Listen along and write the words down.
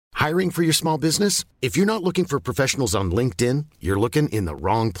Hiring for your small business? If you're not looking for professionals on LinkedIn, you're looking in the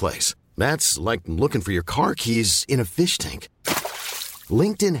wrong place. That's like looking for your car keys in a fish tank.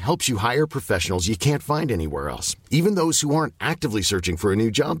 LinkedIn helps you hire professionals you can't find anywhere else, even those who aren't actively searching for a new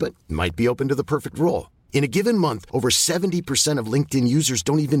job but might be open to the perfect role. In a given month, over 70% of LinkedIn users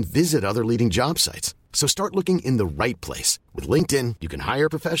don't even visit other leading job sites. So start looking in the right place. With LinkedIn, you can hire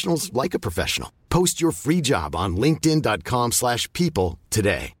professionals like a professional. Post your free job on linkedin.com/people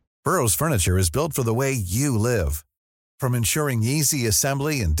today. Burrow's furniture is built for the way you live. From ensuring easy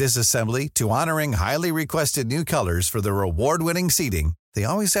assembly and disassembly to honoring highly requested new colors for their award-winning seating, they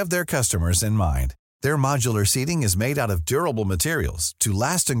always have their customers in mind. Their modular seating is made out of durable materials to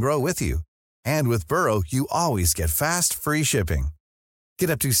last and grow with you. And with Burrow, you always get fast, free shipping.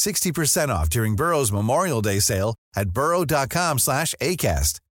 Get up to 60% off during Burrow's Memorial Day sale at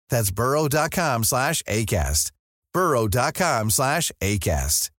burrow.com/ACAST. That's burrow.com/ACAST.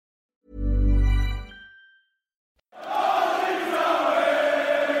 burrow.com/ACAST.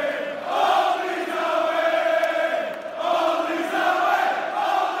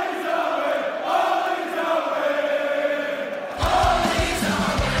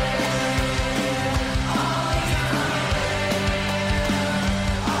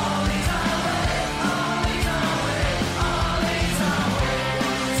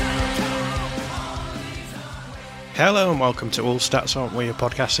 Hello and welcome to All Stats Aren't We, a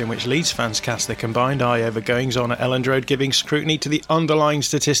podcast in which Leeds fans cast their combined eye over goings-on at Elland Road, giving scrutiny to the underlying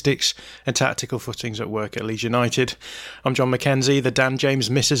statistics and tactical footings at work at Leeds United. I'm John McKenzie, the Dan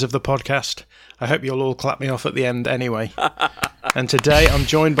James missus of the podcast. I hope you'll all clap me off at the end anyway. And today I'm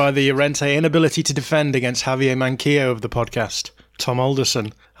joined by the Llorente inability to defend against Javier Manquillo of the podcast, Tom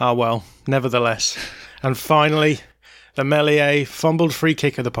Alderson. Ah well, nevertheless. And finally, the Meslier fumbled free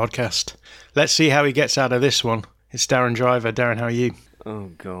kick of the podcast. Let's see how he gets out of this one. It's Darren Driver. Darren, how are you? Oh,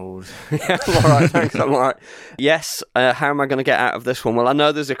 God. Yeah, I'm all right, thanks. I'm all right. Yes, how am I going to get out of this one? Well, I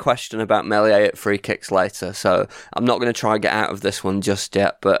know there's a question about Meslier at free kicks later, so I'm not going to try and get out of this one just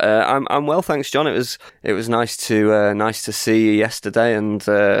yet. But I'm well, thanks, John. It was nice to see you yesterday and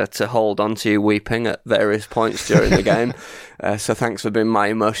to hold on to you weeping at various points during the game. So thanks for being my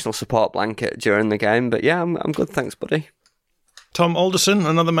emotional support blanket during the game. But yeah, I'm good, thanks, buddy. Tom Alderson,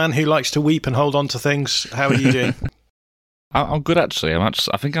 another man who likes to weep and hold on to things. How are you doing? I'm good, actually. I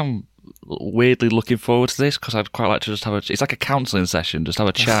think I'm weirdly looking forward to this because I'd quite like to just have it's like a counselling session, just have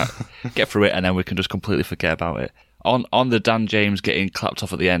a chat, get through it, and then we can just completely forget about it. On the Dan James getting clapped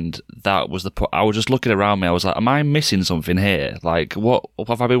off at the end, that was the I was just looking around me. I was like, am I missing something here? Like, what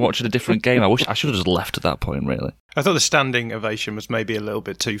have I been watching a different game? I wish I should have just left at that point, really. I thought the standing ovation was maybe a little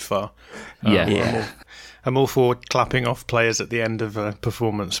bit too far. Yeah. I'm all for clapping off players at the end of a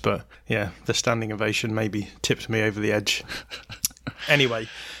performance, but yeah, the standing ovation maybe tipped me over the edge. Anyway,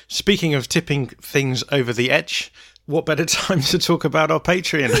 speaking of tipping things over the edge, what better time to talk about our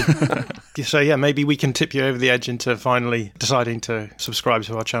Patreon? So yeah, maybe we can tip you over the edge into finally deciding to subscribe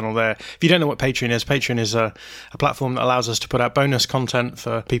to our channel there. If you don't know what Patreon is a platform that allows us to put out bonus content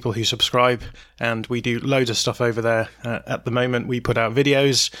for people who subscribe, and we do loads of stuff over there. At the moment, we put out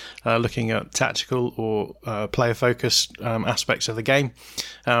videos looking at tactical or player-focused aspects of the game.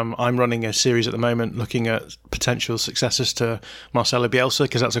 I'm running a series at the moment looking at potential successors to Marcelo Bielsa,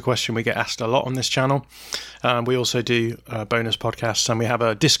 because that's a question we get asked a lot on this channel. We also do bonus podcasts, and we have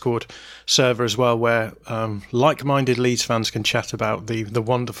a Discord server as well where like-minded Leeds fans can chat about the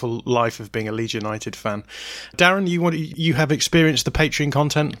wonderful life of being a Leeds United fan. Darren, you have experienced the Patreon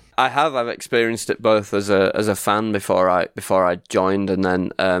content? I have. I've experienced it both as a fan before I joined, and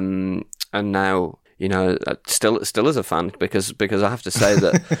then and now, you know, still as a fan, because I have to say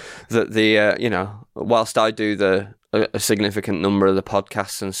that that the you know, whilst I do a significant number of the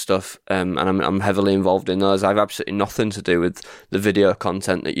podcasts and stuff, and I'm heavily involved in those, I have absolutely nothing to do with the video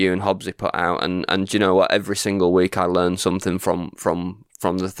content that you and Hobbsy put out, and you know what, every single week I learn something from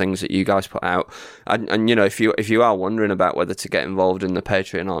the things that you guys put out, and you know, if you are wondering about whether to get involved in the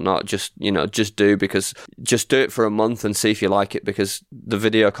Patreon or not, just do it for a month and see if you like it, because the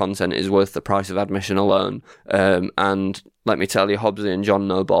video content is worth the price of admission alone, and let me tell you, Hobbsy and John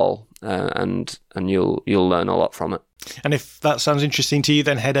know ball, and you'll learn a lot from it. And if that sounds interesting to you,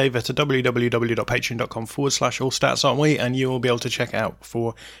 then head over to www.patreon.com/allstatsaren'twe, and you will be able to check it out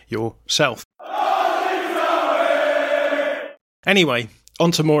for yourself. Anyway,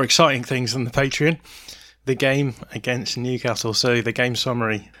 on to more exciting things than the Patreon. The game against Newcastle. So the game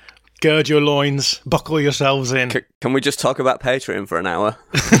summary. Gird your loins, buckle yourselves in. Can we just talk about Patreon for an hour?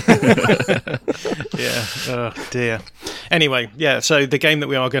 Yeah, oh dear. Anyway, yeah, so the game that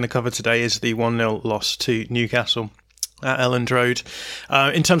we are going to cover today is the 1-0 loss to Newcastle. at Elland Road.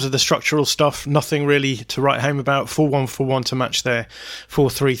 In terms of the structural stuff, nothing really to write home about. 4-1-4-1 to match their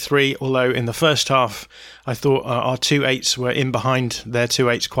 4-3-3, although in the first half I thought our 2-8s were in behind their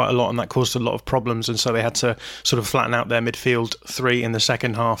 2-8s quite a lot, and that caused a lot of problems, and so they had to sort of flatten out their midfield three in the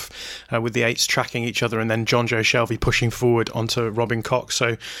second half, with the 8s tracking each other and then John Joe Shelvey pushing forward onto Robin Cox.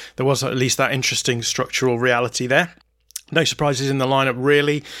 So there was at least that interesting structural reality there. No surprises in the lineup,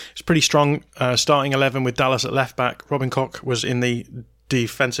 really. It's pretty strong starting 11 with Dallas at left back. Robin Koch was in the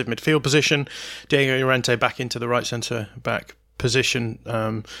defensive midfield position. Diego Llorente back into the right centre back position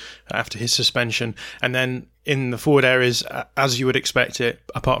after his suspension. And then in the forward areas, as you would expect it,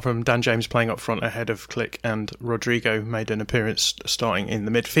 apart from Dan James playing up front ahead of Click, and Rodrigo made an appearance starting in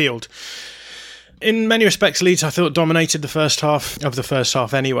the midfield. In many respects, Leeds, I thought, dominated the first half of the first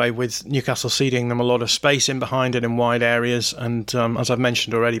half anyway, with Newcastle ceding them a lot of space in behind and in wide areas. And as I've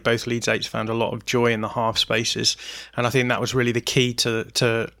mentioned already, both Leeds 8s found a lot of joy in the half spaces. And I think that was really the key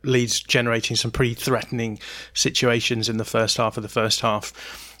to Leeds generating some pretty threatening situations in the first half of the first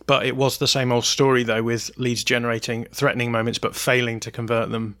half. But it was the same old story, though, with Leeds generating threatening moments but failing to convert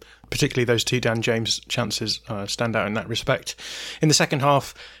them. Particularly those two Dan James chances stand out in that respect. In the second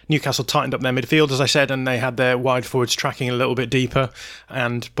half, Newcastle tightened up their midfield, as I said, and they had their wide forwards tracking a little bit deeper.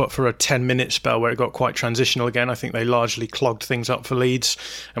 But for a 10-minute spell where it got quite transitional again, I think they largely clogged things up for Leeds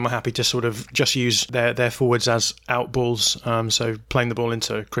and were happy to sort of just use their forwards as out balls. So playing the ball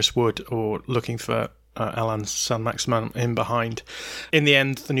into Chris Wood or looking for Alan Saint-Maximin in behind. In the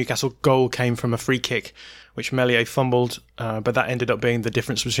end, the Newcastle goal came from a free kick, which Meslier fumbled, but that ended up being the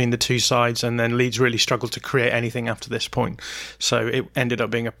difference between the two sides, and then Leeds really struggled to create anything after this point. So it ended up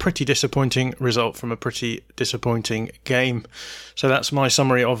being a pretty disappointing result from a pretty disappointing game. So that's my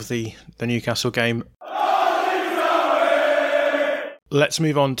summary of the Newcastle game. Let's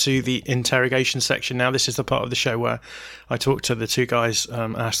move on to the interrogation section now. This is the part of the show where I talk to the two guys,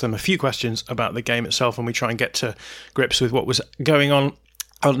 ask them a few questions about the game itself, and we try and get to grips with what was going on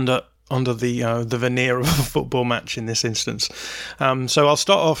under the veneer of a football match in this instance. So I'll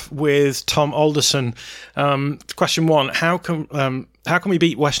start off with Tom Alderson. Question one: How can we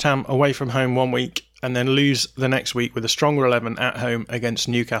beat West Ham away from home one week and then lose the next week with a stronger 11 at home against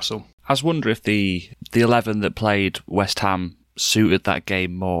Newcastle? I was wondering if the 11 that played West Ham suited that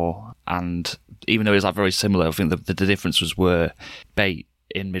game more, and even though it was very similar, I think the differences were Bate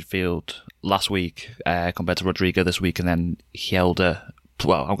in midfield last week compared to Rodrigo this week, and then Hjelde.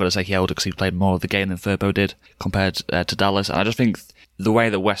 Well, I'm going to say Hjelde because he played more of the game than Furbo did compared to Dallas. And I just think the way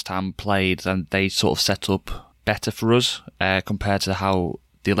that West Ham played, and they sort of set up better for us compared to how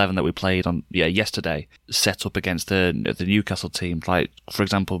the 11 that we played on yesterday set up against the Newcastle team. Like, for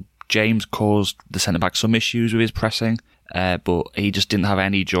example, James caused the centre-back some issues with his pressing, but he just didn't have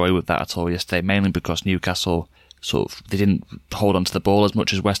any joy with that at all yesterday, mainly because Newcastle they didn't hold on to the ball as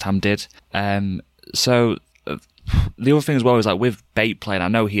much as West Ham did. So the other thing as well is, like, with Bate playing, I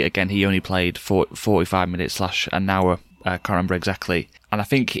know he only played 45 minutes / an hour, I can't remember exactly, and I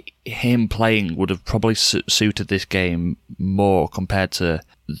think him playing would have probably suited this game more compared to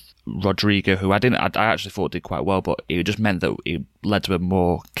Rodrigo, who I actually thought did quite well, but it just meant that it led to a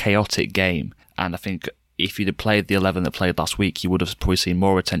more chaotic game. And I think if you'd have played the 11 that played last week, you would have probably seen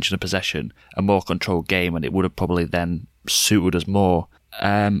more attention and possession, a more controlled game, and it would have probably then suited us more.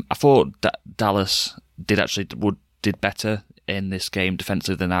 I thought Dallas did better in this game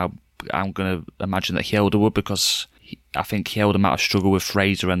defensively than I'm going to imagine that Hjelde would, because I think Hjelde might have struggled with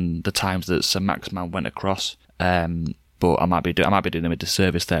Fraser and the times that Saint-Maximin went across. But I might be doing him a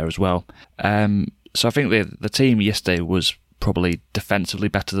disservice there as well. So I think the team yesterday was probably defensively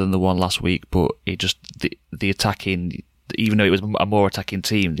better than the one last week, but it just the attacking, even though it was a more attacking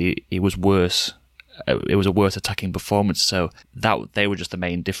team, it was worse. It was a worse attacking performance, so that they were just the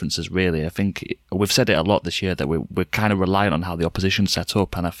main differences, really. I think we've said it a lot this year that we're kind of reliant on how the opposition set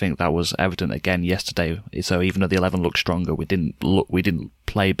up, and I think that was evident again yesterday. So even though the 11 looked stronger, we didn't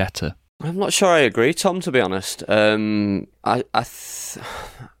play better. I'm not sure I agree, Tom, to be honest. I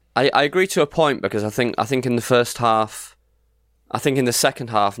agree to a point, because I think in the first half, I think in the second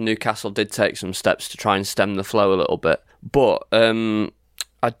half, Newcastle did take some steps to try and stem the flow a little bit. But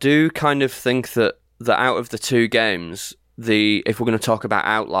I do kind of think that out of the two games, if we're going to talk about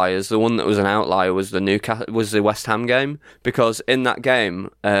outliers, the one that was an outlier was the West Ham game, because in that game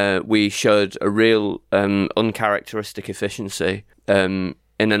we showed a real uncharacteristic efficiency in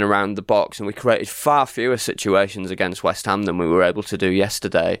and around the box, and we created far fewer situations against West Ham than we were able to do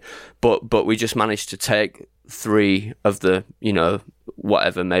yesterday. But we just managed to take 3 of the,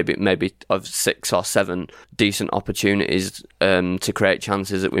 whatever, maybe of 6 or 7 decent opportunities to create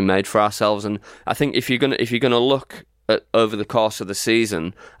chances that we made for ourselves. And I think if you're gonna look over the course of the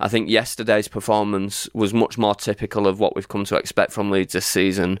season, I think yesterday's performance was much more typical of what we've come to expect from Leeds this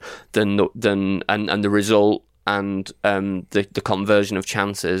season than the result and the conversion of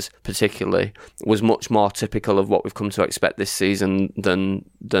chances, particularly, was much more typical of what we've come to expect this season than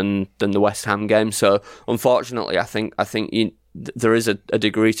the West Ham game. So, unfortunately, I think there is a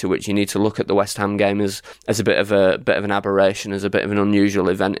degree to which you need to look at the West Ham game as a bit of an aberration, as a bit of an unusual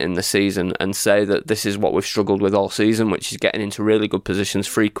event in the season, and say that this is what we've struggled with all season, which is getting into really good positions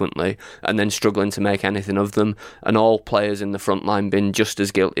frequently and then struggling to make anything of them, and all players in the front line being just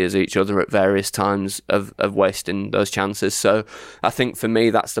as guilty as each other at various times of wasting those chances. So I think for me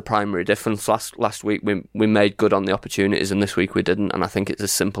that's the primary difference. Last week we made good on the opportunities, and this week we didn't, and I think it's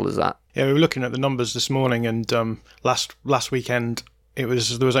as simple as that. Yeah, we were looking at the numbers this morning, and last weekend there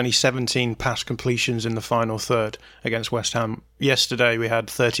was only 17 pass completions in the final third against West Ham. Yesterday we had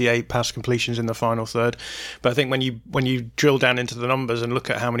 38 pass completions in the final third. But I think when you drill down into the numbers and look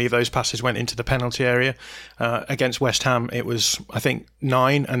at how many of those passes went into the penalty area against West Ham, it was, I think,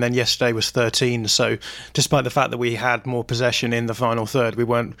 9, and then yesterday was 13. So despite the fact that we had more possession in the final third, we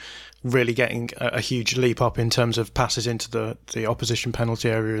weren't really getting a huge leap up in terms of passes into the opposition penalty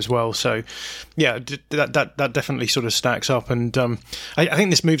area as well. So yeah, that definitely sort of stacks up, and I think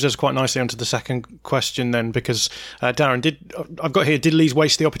this moves us quite nicely onto the second question then, because Darren, did Leeds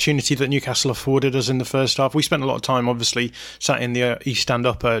waste the opportunity that Newcastle afforded us in the first half? We spent a lot of time obviously sat in the East Stand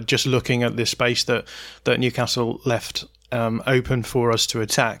Upper just looking at this space that Newcastle left open for us to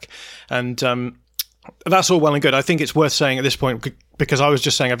attack, and that's all well and good. I think it's worth saying at this point, because I was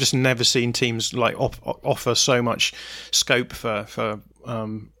just saying I've just never seen teams like offer so much scope for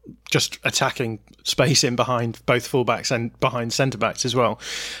just attacking space in behind both fullbacks and behind centre backs as well.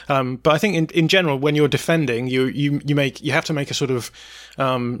 But I think in general, when you're defending, you have to make a sort of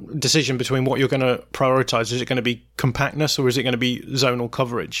decision between what you're going to prioritise. Is it going to be compactness or is it going to be zonal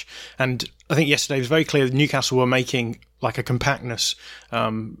coverage? And I think yesterday it was very clear that Newcastle were making like a compactness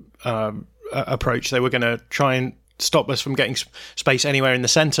approach. They were going to try and stop us from getting space anywhere in the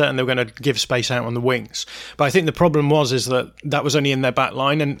centre, and they were going to give space out on the wings. But I think the problem was that was only in their back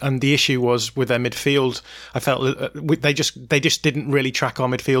line, and the issue was with their midfield. I felt they just didn't really track our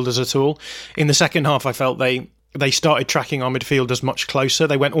midfielders at all. In the second half, I felt they started tracking our midfielders much closer.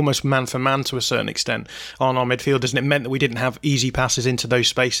 They went almost man for man to a certain extent on our midfielders, and it meant that we didn't have easy passes into those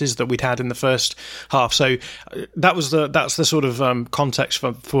spaces that we'd had in the first half. So that's the sort of context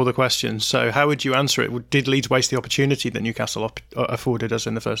for the question. So how would you answer it? Did Leeds waste the opportunity that Newcastle afforded us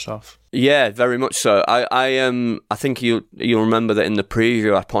in the first half? Yeah, very much so. I think you'll remember that in the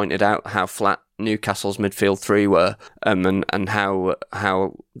preview I pointed out how flat Newcastle's midfield three were, and how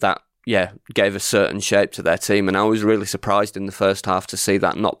that gave a certain shape to their team, and I was really surprised in the first half to see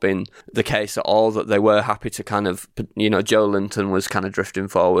that not being the case at all, that they were happy to kind of, Joe Linton was kind of drifting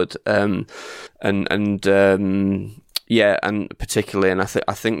forward, and particularly, and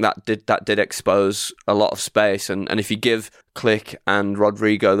I think that did expose a lot of space, and if you give Klich and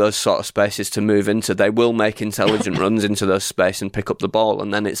Rodrigo those sort of spaces to move into, they will make intelligent runs into those space and pick up the ball,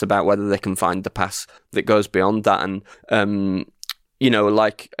 and then it's about whether they can find the pass that goes beyond that. And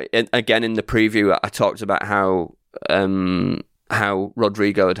again in the preview, I talked about how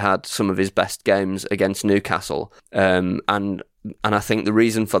Rodrigo had some of his best games against Newcastle, and I think the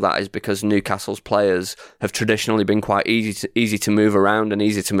reason for that is because Newcastle's players have traditionally been quite easy to move around and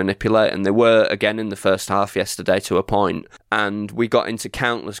easy to manipulate, and they were again in the first half yesterday to a point. And we got into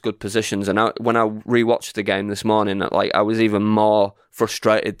countless good positions. And when I rewatched the game this morning, I was even more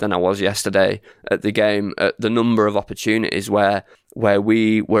frustrated than I was yesterday at the game, at the number of opportunities where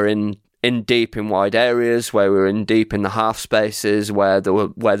we were in deep in wide areas, where we were in deep in the half spaces, where there were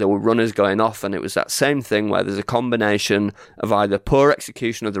runners going off, and it was that same thing where there's a combination of either poor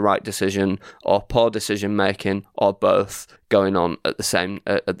execution of the right decision or poor decision making, or both going on at the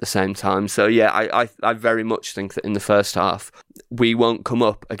same time. So yeah, I very much think that in the first half we won't come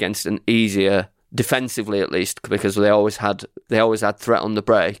up against an easier, defensively at least, because they always had threat on the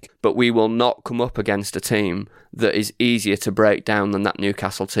break, but we will not come up against a team that is easier to break down than that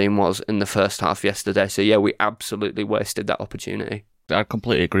Newcastle team was in the first half yesterday. So yeah, we absolutely wasted that opportunity. I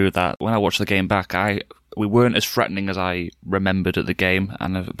completely agree with that. When I watched the game back, we weren't as threatening as I remembered at the game,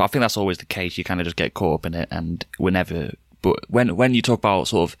 but I think that's always the case. You kind of just get caught up in it, and we're never. But when you talk about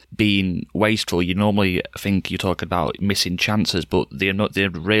sort of being wasteful, you normally think you're talking about missing chances. But the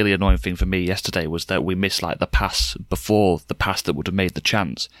really annoying thing for me yesterday was that we missed the pass before the pass that would have made the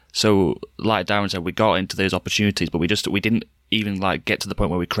chance. So like Darren said, we got into those opportunities, but we didn't even get to the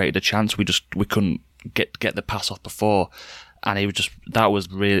point where we created a chance. We couldn't get the pass off before. And that was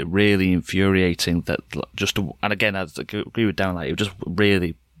really, really infuriating. And again, I agree with Dan, it just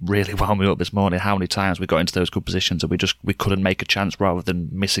really, really wound me up this morning how many times we got into those good positions and we couldn't make a chance rather than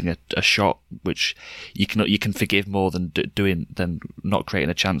missing a shot, which you can forgive more than not creating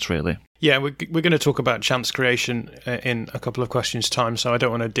a chance, really. Yeah, we're going to talk about chance creation in a couple of questions' time, so I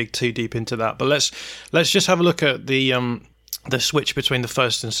don't want to dig too deep into that. But let's just have a look at the switch between the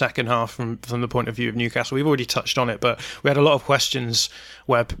first and second half from the point of view of Newcastle. We've already touched on it, but we had a lot of questions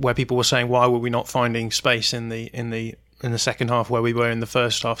where people were saying, why were we not finding space in the second half where we were in the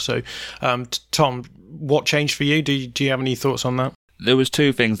first half? So, Tom, what changed for you? Do you have any thoughts on that? There was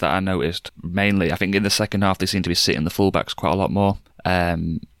two things that I noticed. Mainly, I think in the second half they seemed to be sitting the fullbacks quite a lot more.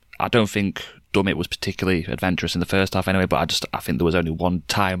 I don't think Dummett was particularly adventurous in the first half anyway, but I think there was only one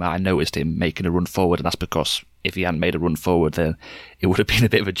time I noticed him making a run forward, and that's because if he hadn't made a run forward, then it would have been a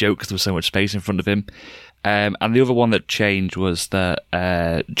bit of a joke because there was so much space in front of him. And the other one that changed was that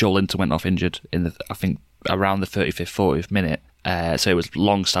Joelinton went off injured I think around the 35th, 40th minute. So it was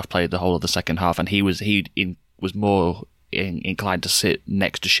Longstaff played the whole of the second half, and he was more inclined to sit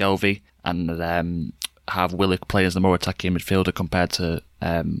next to Shelvey and have Willock play as the more attacking midfielder compared to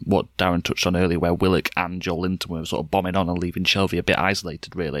what Darren touched on earlier, where Willock and Joelinton were sort of bombing on and leaving Shelvey a bit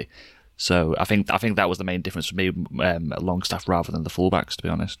isolated, really. So I think that was the main difference for me, Longstaff rather than the fullbacks, to be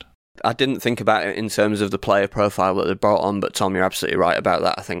honest. I didn't think about it in terms of the player profile that they brought on, but Tom, you're absolutely right about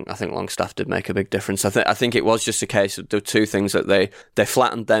that. I think Longstaff did make a big difference. I think it was just a case of the two things that they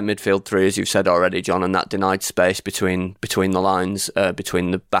flattened their midfield three, as you've said already, John, and that denied space between the lines,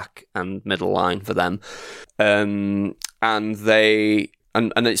 between the back and middle line for them, and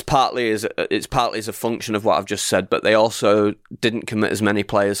it's partly as a function of what I've just said, but they also didn't commit as many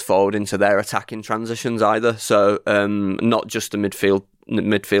players forward into their attacking transitions either. So not just the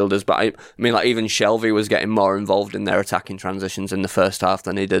midfielders, but I mean, like, even Shelvey was getting more involved in their attacking transitions in the first half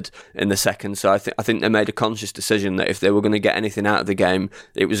than he did in the second. So I think they made a conscious decision that if they were going to get anything out of the game,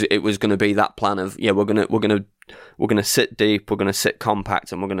 it was going to be that plan of, yeah, we're going to sit deep, we're going to sit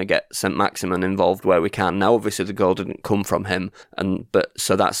compact, and we're going to get St. Maximin involved where we can. Now, obviously, the goal didn't come from him,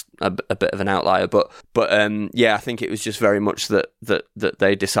 so that's a bit of an outlier. But I think it was just very much that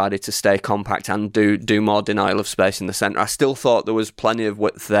they decided to stay compact and do more denial of space in the centre. I still thought there was plenty of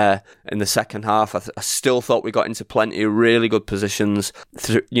width there in the second half. I still thought we got into plenty of really good positions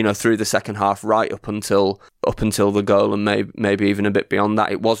through the second half, right up until the goal, and maybe even a bit beyond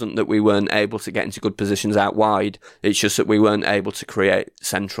that. It wasn't that we weren't able to get into good positions out wide. It's just that we weren't able to create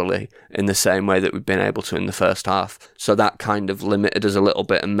centrally in the same way that we've been able to in the first half. So that kind of limited us a little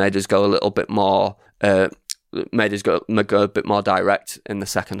bit and made us go a little bit more, go a bit more direct in the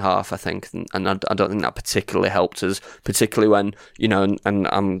second half, I think. And I don't think that particularly helped us, particularly when, and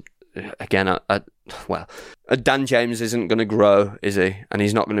I'm, again, Dan James isn't going to grow, is he? And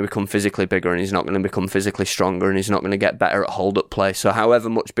he's not going to become physically bigger, and he's not going to become physically stronger, and he's not going to get better at hold-up play. So however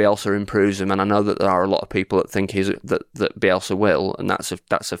much Bielsa improves him, and I know that there are a lot of people that think that Bielsa will, and that's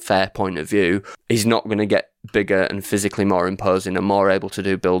a fair point of view, he's not going to get bigger and physically more imposing and more able to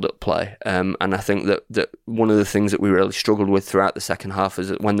do build-up play. And I think that one of the things that we really struggled with throughout the second half is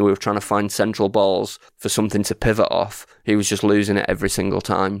that when we were trying to find central balls for something to pivot off, he was just losing it every single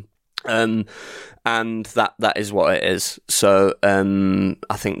time. And that is what it is. So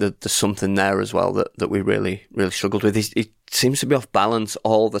I think that there's something there as well that we really, really struggled with. He seems to be off balance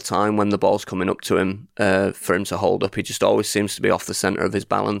all the time when the ball's coming up to him for him to hold up. He just always seems to be off the centre of his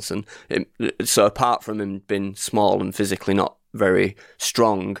balance. And so apart from him being small and physically not very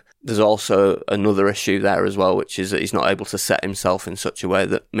strong, there's also another issue there as well, which is that he's not able to set himself in such a way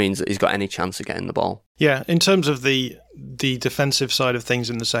that means that he's got any chance of getting the ball. Yeah, in terms of the defensive side of things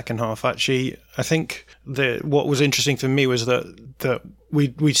in the second half, actually, I think what was interesting for me was that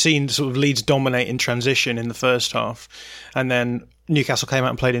we'd seen sort of Leeds dominate in transition in the first half, and then Newcastle came out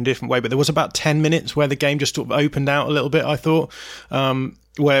and played in a different way. But there was about 10 minutes where the game just sort of opened out a little bit, I thought,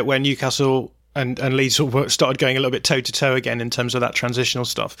 where Newcastle and Leeds sort of started going a little bit toe-to-toe again in terms of that transitional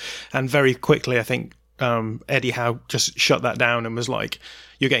stuff. And very quickly, I think Eddie Howe just shut that down and was like,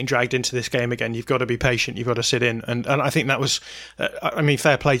 you're getting dragged into this game again. You've got to be patient. You've got to sit in. And I think that was,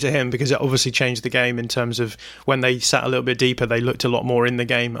 fair play to him, because it obviously changed the game in terms of when they sat a little bit deeper, they looked a lot more in the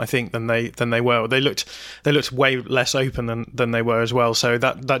game, I think, than they were. They looked way less open than they were as well. So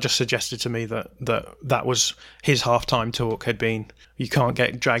that just suggested to me that was his halftime talk had been, you can't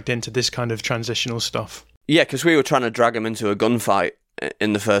get dragged into this kind of transitional stuff. Yeah, because we were trying to drag him into a gunfight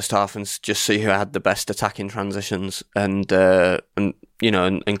in the first half and just see who had the best attacking transitions, and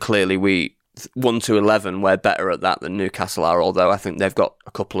clearly 1 to 11, we're better at that than Newcastle are, although I think they've got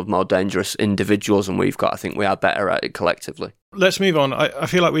a couple of more dangerous individuals than we've got. I think we are better at it collectively. Let's move on. I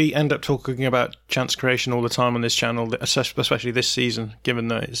feel like we end up talking about chance creation all the time on this channel, especially this season, given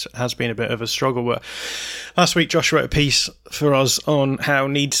that it has been a bit of a struggle. But last week, Josh wrote a piece for us on how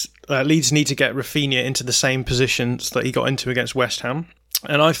Leeds need to get Raphinha into the same positions that he got into against West Ham.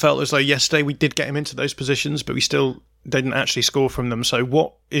 And I felt as though yesterday we did get him into those positions, but we still didn't actually score from them. So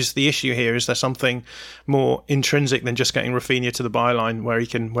what is the issue here? Is there something more intrinsic than just getting Raphinha to the byline where he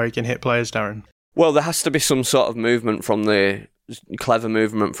can hit players, Darren? Well, there has to be some sort of movement from the clever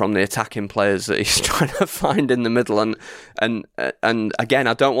movement from the attacking players that he's trying to find in the middle, and again,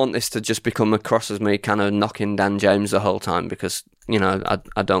 I don't want this to just become across as me kind of knocking Dan James the whole time, because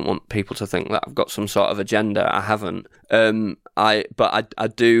I don't want people to think that I've got some sort of agenda. I haven't. I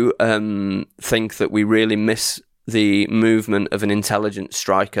do think that we really miss the movement of an intelligent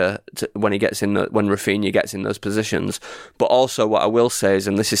striker when Raphinha gets in those positions. But also what I will say is,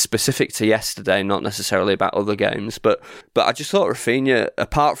 and this is specific to yesterday, not necessarily about other games, but I just thought Raphinha,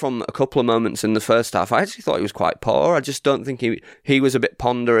 apart from a couple of moments in the first half, I actually thought he was quite poor. I just don't think he was a bit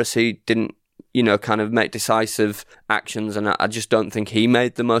ponderous. He didn't kind of make decisive actions, and I just don't think he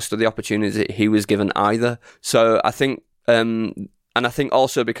made the most of the opportunities that he was given either. So I think and I think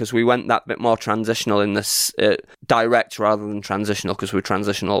also because we went that bit more transitional in this direct rather than transitional, because we were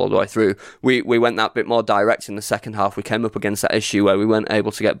transitional all the way through. We went that bit more direct in the second half. We came up against that issue where we weren't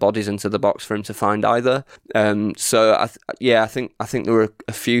able to get bodies into the box for him to find either. So I think there were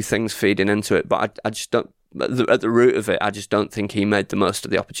a few things feeding into it, but I just don't. At the root of it, I just don't think he made the most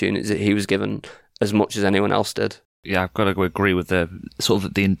of the opportunities that he was given as much as anyone else did. Yeah, I've got to agree with the sort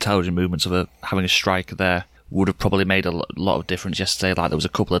of the intelligent movements of having a striker there. Would have probably made a lot of difference yesterday. Like, there was a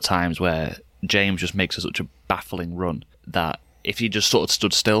couple of times where James just makes such a baffling run that if he just sort of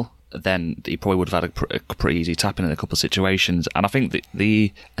stood still, then he probably would have had a pretty easy tap-in in a couple of situations. And I think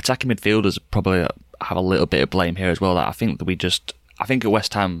the attacking midfielders probably have a little bit of blame here as well. That I think at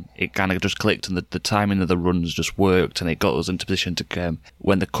West Ham it kind of just clicked, and the timing of the runs just worked, and it got us into position to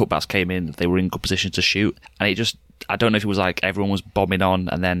when the cutbacks came in, they were in good position to shoot. And it just, I don't know if it was like everyone was bombing on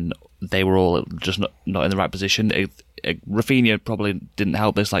and then they were all just not in the right position. Raphinha probably didn't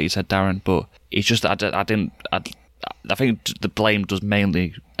help this, like you said, Darren, but it's just I think the blame does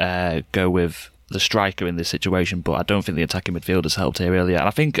mainly go with the striker in this situation, but I don't think the attacking midfielders helped here earlier. And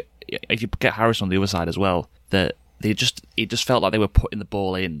I think if you get Harrison on the other side as well, that it just felt like they were putting the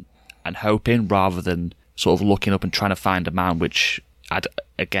ball in and hoping rather than sort of looking up and trying to find a man, which I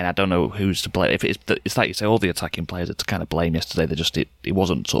don't know who's to blame. If it's like you say, all the attacking players are to kind of blame yesterday. It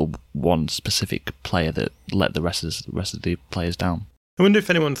wasn't sort of one specific player that let the rest of the players down. I wonder if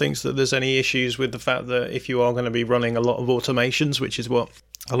anyone thinks that there's any issues with the fact that if you are going to be running a lot of automations, which is what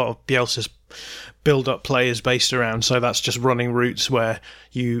a lot of Bielsa's build-up play is based around, so that's just running routes where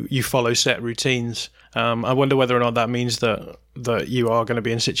you follow set routines. I wonder whether or not that means that you are going to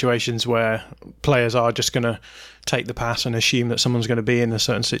be in situations where players are just going to take the pass and assume that someone's going to be in a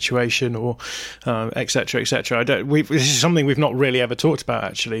certain situation, or etc. etc. This is something we've not really ever talked about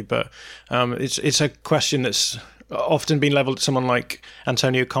actually, but it's a question that's often been levelled at someone like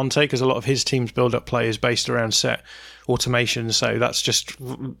Antonio Conte, because a lot of his team's build-up play is based around set automation. So that's just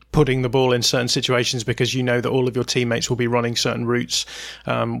putting the ball in certain situations because you know that all of your teammates will be running certain routes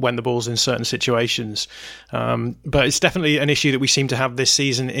when the ball's in certain situations. But it's definitely an issue that we seem to have this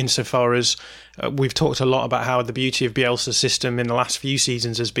season, insofar as we've talked a lot about how the beauty of Bielsa's system in the last few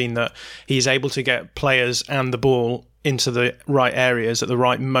seasons has been that he's able to get players and the ball into the right areas at the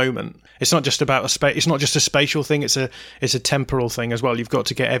right moment. It's not just about it's not just a spatial thing, it's a temporal thing as well. You've got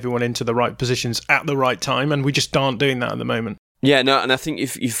to get everyone into the right positions at the right time, and we just aren't doing that at the moment. Yeah, no, and I think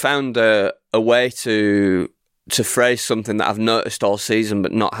if you found a way to phrase something that I've noticed all season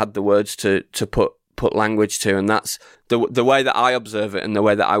but not had the words to put language to, and that's the way that I observe it and the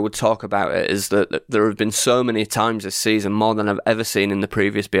way that I would talk about it, is that there have been so many times this season, more than I've ever seen in the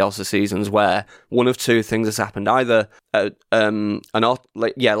previous Bielsa seasons, where one of two things has happened: either like an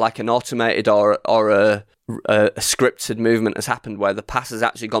automated or a scripted movement has happened where the pass has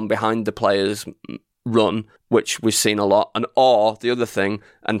actually gone behind the player's run, which we've seen a lot, or the other thing,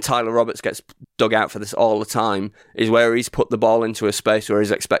 and Tyler Roberts gets dug out for this all the time, is where he's put the ball into a space where he's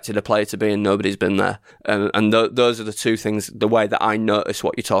expected a player to be and nobody's been there. And those are the two things, the way that I notice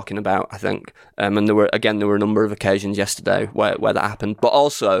what you're talking about, I think. And there were a number of occasions yesterday where that happened. But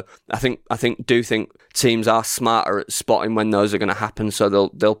also, I think teams are smarter at spotting when those are going to happen, so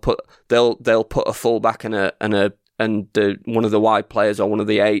they'll put a fullback and one of the wide players or one of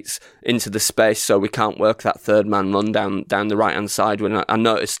the 8s into the space, so we can't work that third man run down the right hand side. When I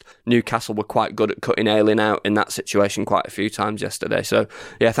noticed Newcastle were quite good at cutting Ayling out in that situation quite a few times yesterday. So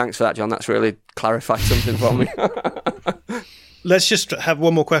yeah, thanks for that, John. That's really clarified something for me. Let's just have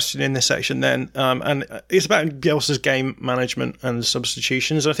one more question in this section then, and it's about Bielsa's game management and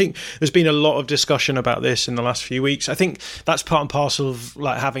substitutions. I think there's been a lot of discussion about this in the last few weeks. I think that's part and parcel of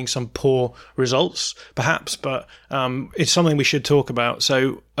like having some poor results, perhaps, but it's something we should talk about.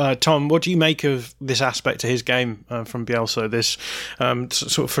 So, Tom, what do you make of this aspect to his game from Bielsa? This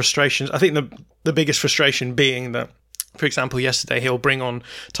sort of frustrations. I think the biggest frustration being that, for example, yesterday he'll bring on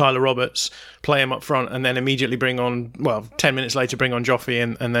Tyler Roberts, play him up front, and then immediately 10 minutes later bring on Joffrey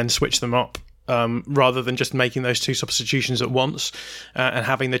and then switch them up, rather than just making those two substitutions at once and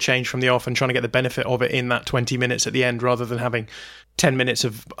having the change from the off and trying to get the benefit of it in that 20 minutes at the end, rather than having 10 minutes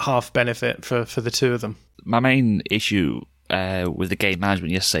of half benefit for the two of them. My main issue with the game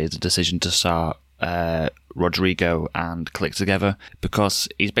management yesterday is the decision to start Rodrigo and Klich together, because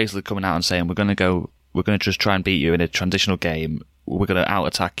he's basically coming out and saying we're going to just try and beat you in a transitional game. We're going to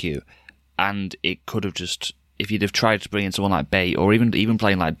out-attack you. And it could have just, if you'd have tried to bring in someone like Bate, or even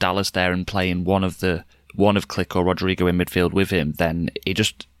playing like Dallas there and playing one of Klich or Rodrigo in midfield with him, then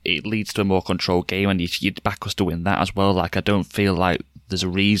it leads to a more controlled game, and you'd back us to win that as well. Like, I don't feel like there's a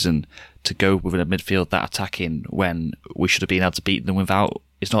reason to go with a midfield that attacking when we should have been able to beat them without.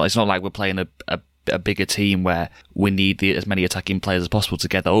 It's not like we're playing a bigger team where we need as many attacking players as possible to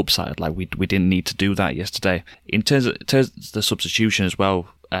get the upside. Like, we didn't need to do that yesterday. In terms of the substitution as well,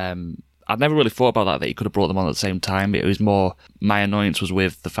 I'd never really thought about that he could have brought them on at the same time. It was more, my annoyance was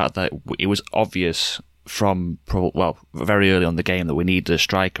with the fact that it was obvious from very early on in the game that we needed a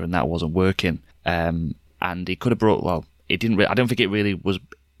striker, and that wasn't working. And he could have brought, it didn't. I don't think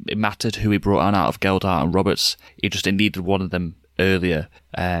it mattered who he brought on out of Gelhardt and Roberts. It needed one of them earlier.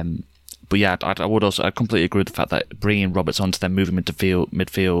 But yeah, I completely agree with the fact that bringing Roberts on to then move him into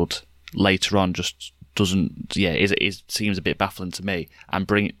midfield later on just doesn't. Yeah, it seems a bit baffling to me. And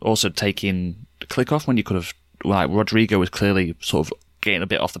taking Klich off when you could have. Like, Rodrigo was clearly sort of getting a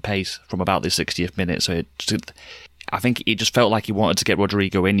bit off the pace from about the 60th minute. So I think it just felt like he wanted to get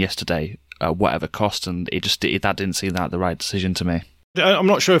Rodrigo in yesterday at whatever cost, and that didn't seem like the right decision to me. I'm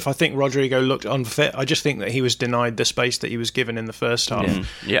not sure if I think Rodrigo looked unfit. I just think that he was denied the space that he was given in the first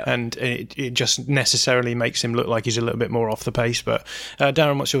half. Yeah. And it just necessarily makes him look like he's a little bit more off the pace. But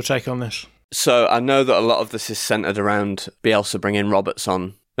Darren, what's your take on this? So I know that a lot of this is centred around Bielsa bringing Roberts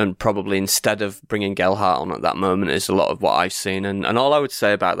on, and probably instead of bringing Gelhardt on at that moment is a lot of what I've seen. And all I would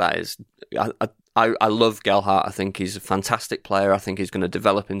say about that is I love Gelhardt. I think he's a fantastic player. I think he's going to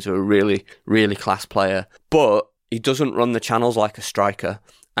develop into a really, really class player. But he doesn't run the channels like a striker.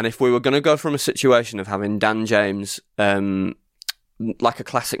 And if we were going to go from a situation of having Dan James, like a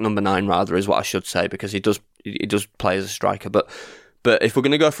classic number 9 rather, is what I should say, because he does play as a striker. But if we're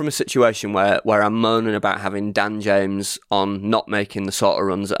going to go from a situation where I'm moaning about having Dan James on, not making the sort of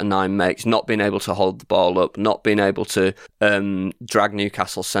runs that a 9 makes, not being able to hold the ball up, not being able to drag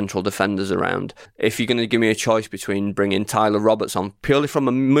Newcastle's central defenders around, if you're going to give me a choice between bringing Tyler Roberts on, purely from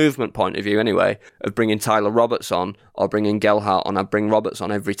a movement point of view anyway, of bringing Tyler Roberts on or bringing Gelhardt on, I'd bring Roberts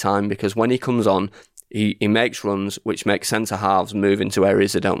on every time, because when he comes on, He makes runs which make centre-halves move into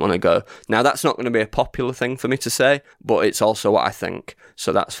areas they don't want to go. Now, that's not going to be a popular thing for me to say, but it's also what I think,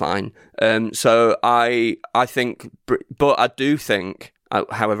 so that's fine. So I think, but I do think,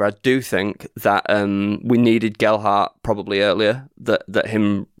 however, I do think that we needed Gelhardt probably earlier, that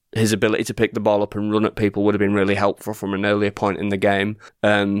his ability to pick the ball up and run at people would have been really helpful from an earlier point in the game.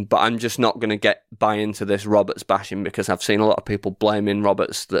 But I'm just not going to buy into this Roberts bashing, because I've seen a lot of people blaming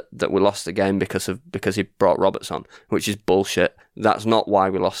Roberts that we lost the game because he brought Roberts on, which is bullshit. That's not why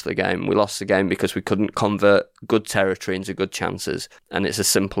we lost the game. We lost the game because we couldn't convert good territory into good chances, and it's as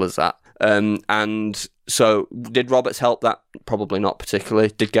simple as that. And so, did Roberts help that? Probably not particularly.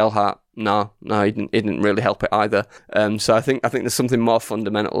 Did Gelhardt? No, he didn't really help it either. So I think there's something more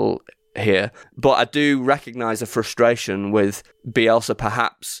fundamental here. But I do recognise a frustration with Bielsa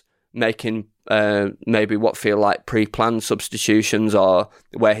perhaps making maybe what feel like pre-planned substitutions, or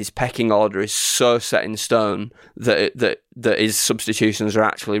where his pecking order is so set in stone that his substitutions are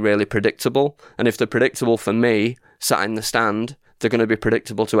actually really predictable. And if they're predictable for me, sat in the stand, they're going to be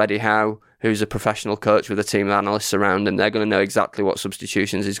predictable to Eddie Howe, who's a professional coach with a team of analysts around, and they're going to know exactly what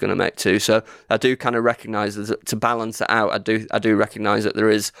substitutions he's going to make too. So I do kind of recognise that to balance it out, I do recognise that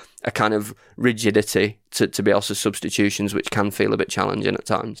there is a kind of rigidity to Bielsa's substitutions, which can feel a bit challenging at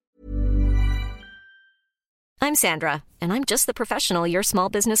times. I'm Sandra, and I'm just the professional your small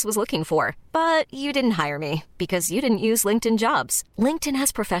business was looking for. But you didn't hire me because you didn't use LinkedIn Jobs. LinkedIn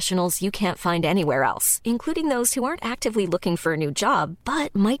has professionals you can't find anywhere else, including those who aren't actively looking for a new job,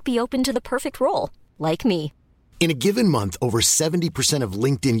 but might be open to the perfect role, like me. In a given month, over 70% of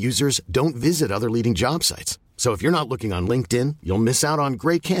LinkedIn users don't visit other leading job sites. So if you're not looking on LinkedIn, you'll miss out on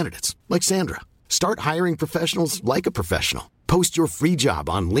great candidates like Sandra. Start hiring professionals like a professional. Post your free job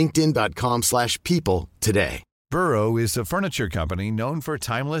on linkedin.com/people today. Burrow is a furniture company known for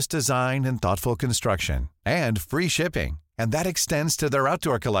timeless design and thoughtful construction and free shipping, and that extends to their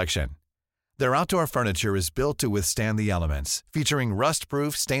outdoor collection. Their outdoor furniture is built to withstand the elements, featuring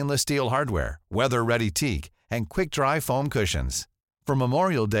rust-proof stainless steel hardware, weather-ready teak, and quick-dry foam cushions. For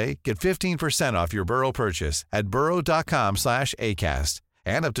Memorial Day, get 15% off your Burrow purchase at burrow.com/acast,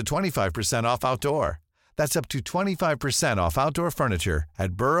 and up to 25% off outdoor. That's up to 25% off outdoor furniture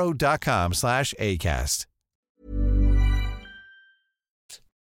at burrow.com/acast.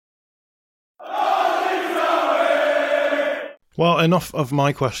 Well, enough of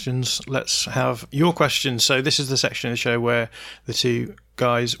my questions. Let's have your questions. So this is the section of the show where the two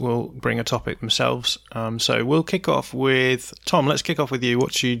guys will bring a topic themselves. So we'll kick off with Tom. Let's kick off with you.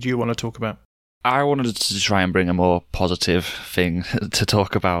 What do you want to talk about? I wanted to try and bring a more positive thing to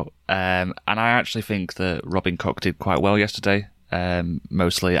talk about. And I actually think that Robin Koch did quite well yesterday,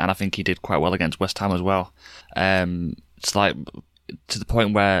 mostly. And I think he did quite well against West Ham as well. It's like to the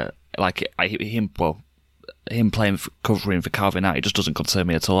point where him playing covering for Calvin out, it just doesn't concern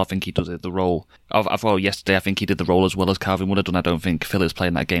me at all. I think he does the role. I thought yesterday, I think he did the role as well as Calvin would have done. I don't think Phillips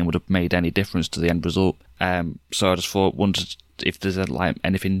playing that game would have made any difference to the end result. So I just wondered if there's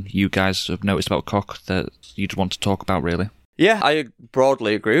anything you guys have noticed about Koch that you'd want to talk about, really. Yeah, I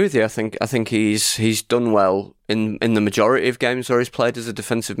broadly agree with you. I think he's done well in the majority of games where he's played as a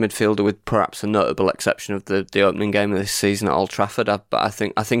defensive midfielder, with perhaps a notable exception of the opening game of this season at Old Trafford. But I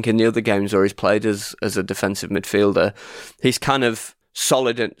think in the other games where he's played as a defensive midfielder, he's kind of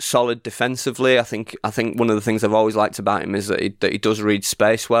solid defensively. I think one of the things I've always liked about him is that he does read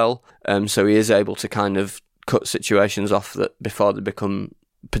space well. So he is able to kind of cut situations off that before they become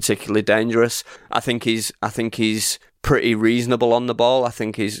particularly dangerous. I think he's pretty reasonable on the ball. I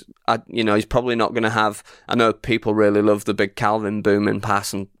think he's probably not going to have. I know people really love the big Calvin booming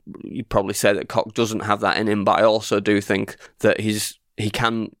pass, and you probably say that Koch doesn't have that in him. But I also do think that he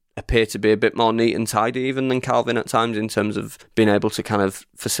can appear to be a bit more neat and tidy even than Calvin at times in terms of being able to kind of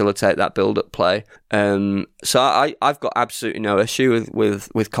facilitate that build-up play. So I've got absolutely no issue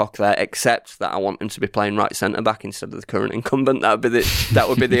with Koch there, except that I want him to be playing right centre back instead of the current incumbent. That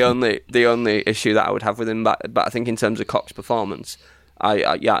would be the only issue that I would have with him. But I think in terms of Koch's performance,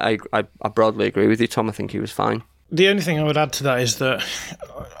 I broadly agree with you, Tom. I think he was fine. The only thing I would add to that is that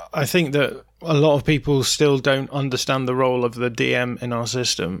I think that a lot of people still don't understand the role of the DM in our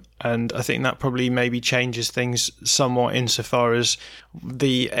system, and I think that probably maybe changes things somewhat insofar as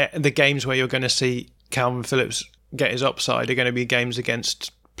the games where you're going to see Calvin Phillips get his upside are going to be games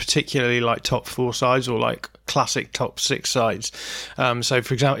against particularly like top four sides or like classic top six sides. So,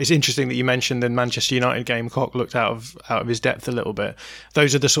 for example, it's interesting that you mentioned the Manchester United game, Koch looked out of his depth a little bit.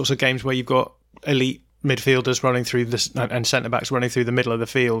 Those are the sorts of games where you've got elite midfielders running through this and centre-backs running through the middle of the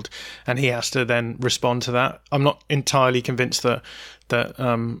field, and he has to then respond to that. I'm not entirely convinced that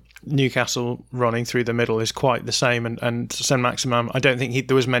Newcastle running through the middle is quite the same, and Saint-Maximin, I don't think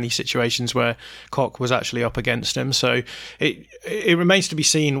there was many situations where Koch was actually up against him. So it remains to be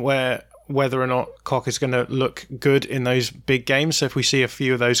seen whether or not Koch is going to look good in those big games. So if we see a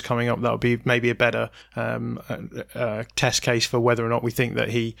few of those coming up, that would be maybe a better test case for whether or not we think that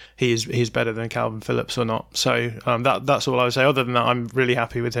he's better than Calvin Phillips or not. So that's all I would say. Other than that, I'm really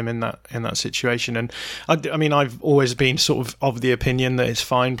happy with him in that situation. And I mean, I've always been sort of the opinion that it's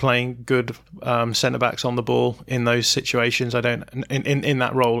fine playing good centre backs on the ball in those situations. I don't in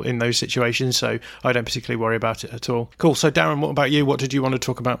that role in those situations. So I don't particularly worry about it at all. Cool. So Darren, what about you? What did you want to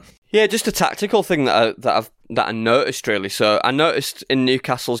talk about? Yeah, just a tactical thing that I noticed really. So I noticed in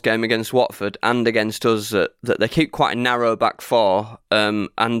Newcastle's game against Watford and against us that they keep quite a narrow back four,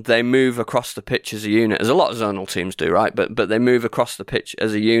 and they move across the pitch as a unit, as a lot of zonal teams do, right? But they move across the pitch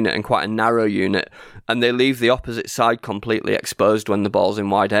as a unit and quite a narrow unit, and they leave the opposite side completely exposed when the ball's in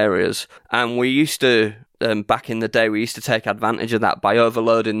wide areas. And we used to, back in the day, we used to take advantage of that by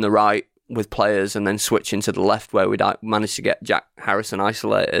overloading the right with players and then switching to the left where we'd managed to get Jack Harrison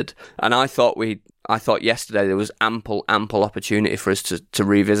isolated. And I thought we I thought yesterday there was ample opportunity for us to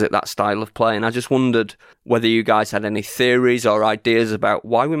revisit that style of play, and I just wondered whether you guys had any theories or ideas about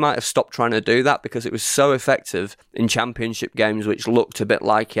why we might have stopped trying to do that, because it was so effective in championship games which looked a bit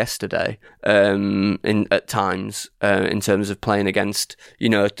like yesterday at times in terms of playing against, you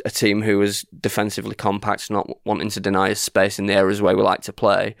know, a team who was defensively compact, not wanting to deny us space in the areas where we like to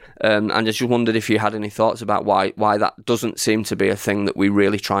play. And I just wondered if you had any thoughts about why that doesn't seem to be a thing that we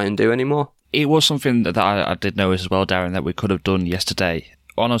really try and do anymore. It was something that I did notice as well, Darren, that we could have done yesterday.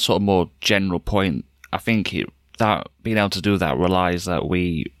 On a sort of more general point, I think that being able to do that relies that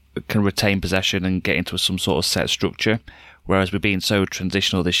we can retain possession and get into some sort of set structure, whereas we're being so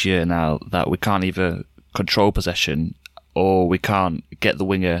transitional this year now that we can't either control possession or we can't get the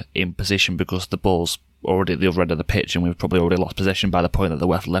winger in position because the ball's already at the other end of the pitch and we've probably already lost possession by the point that the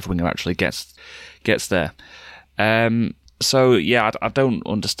left winger actually gets there. So yeah, I don't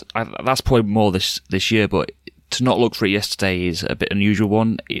understand. That's probably more this year, but to not look for it yesterday is a bit unusual.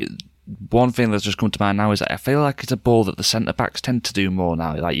 One thing that's just come to mind now is that I feel like it's a ball that the centre backs tend to do more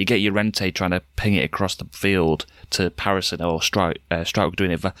now. Like you get Llorente trying to ping it across the field to Parison, or Strike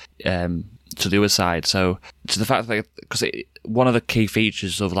doing it to the other side. So to the fact that because one of the key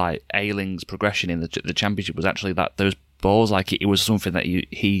features of like Ayling's progression in the Championship was actually that those balls, like it was something that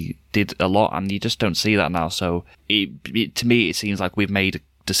he did a lot, and you just don't see that now. So to me, it seems like we've made a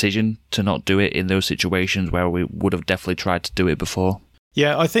decision to not do it in those situations where we would have definitely tried to do it before.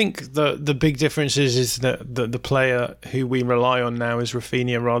 Yeah, I think the big difference is that the player who we rely on now is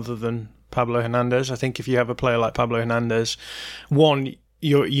Rafinha rather than Pablo Hernandez. I think if you have a player like Pablo Hernandez, one,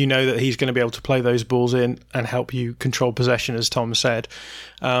 you know that he's going to be able to play those balls in and help you control possession, as Tom said.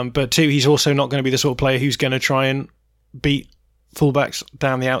 But two, he's also not going to be the sort of player who's going to try and beat fullbacks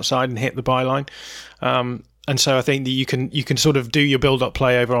down the outside and hit the byline. And so I think that you can sort of do your build-up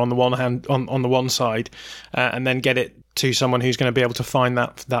play over on the one hand on the one side, and then get it to someone who's going to be able to find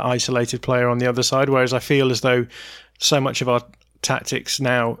that isolated player on the other side. Whereas I feel as though so much of our tactics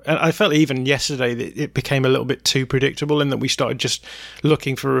now, and I felt even yesterday that it became a little bit too predictable, in that we started just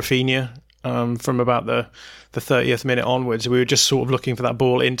looking for Rafinha from about the 30th minute onwards. We were just sort of looking for that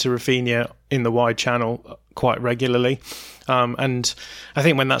ball into Rafinha in the wide channel quite regularly, and I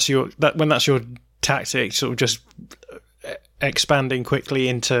think when that's your tactic, sort of just expanding quickly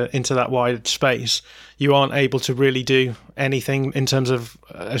into that wide space, you aren't able to really do anything in terms of,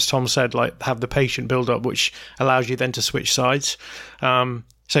 as Tom said, like have the patient build up, which allows you then to switch sides.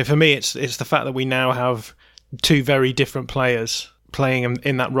 So for me, it's the fact that we now have two very different players playing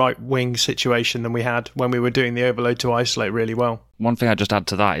in that right wing situation than we had when we were doing the overload to isolate really well. One thing I'd just add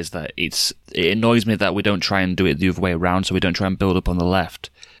to that is that it annoys me that we don't try and do it the other way around, so we don't try and build up on the left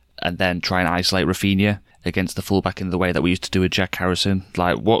and then try and isolate Rafinha against the fullback in the way that we used to do with Jack Harrison.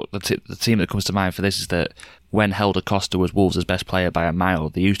 Like what the team that comes to mind for this is that when Helder Costa was Wolves' best player by a mile,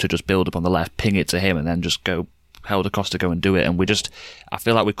 they used to just build up on the left, ping it to him, and then just go Helder Costa go and do it. And I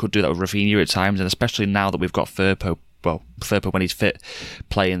feel like we could do that with Rafinha at times, and especially now that we've got Firpo when he's fit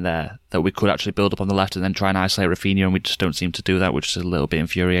playing there, that we could actually build up on the left and then try and isolate Rafinha, and we just don't seem to do that, which is a little bit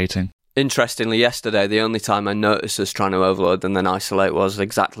infuriating. Interestingly, yesterday, the only time I noticed us trying to overload and then isolate was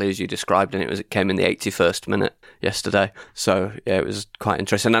exactly as you described, and it came in the 81st minute yesterday. So, yeah, it was quite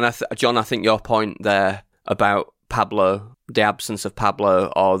interesting. And, John, I think your point there about Pablo, the absence of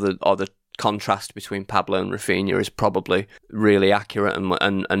Pablo, or the contrast between Pablo and Rafinha is probably really accurate, and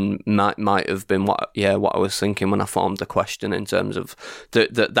might have been what I was thinking when I formed the question, in terms of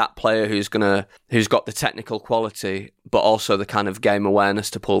that player who's got the technical quality but also the kind of game awareness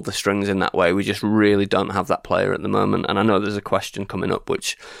to pull the strings in that way. We just really don't have that player at the moment, and I know there's a question coming up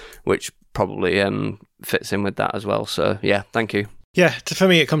which probably fits in with that as well. So yeah, thank you. Yeah, for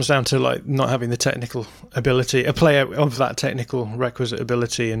me, it comes down to like not having the technical ability, a player of that technical requisite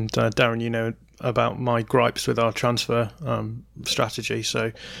ability. And Darren, you know about my gripes with our transfer strategy,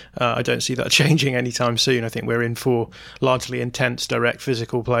 so I don't see that changing anytime soon. I think we're in for largely intense, direct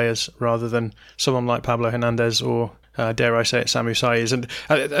physical players rather than someone like Pablo Hernandez or dare I say it, Samu Saiz. And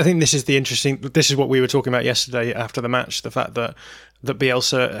I think this is what we were talking about yesterday after the match, the fact that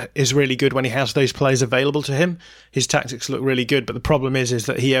Bielsa is really good when he has those players available to him. His tactics look really good, but the problem is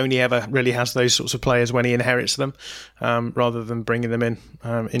that he only ever really has those sorts of players when he inherits them, rather than bringing them in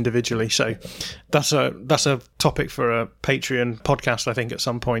individually. So that's a topic for a Patreon podcast, I think, at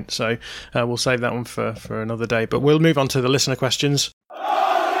some point. So we'll save that one for another day. But we'll move on to the listener questions.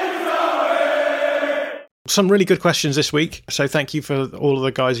 some really good questions this week, so thank you for all of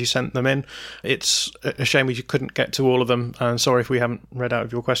the guys who sent them in. It's a shame we couldn't get to all of them, and sorry if we haven't read out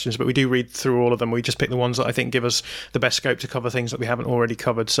of your questions, but we do read through all of them. We just pick the ones that I think give us the best scope to cover things that we haven't already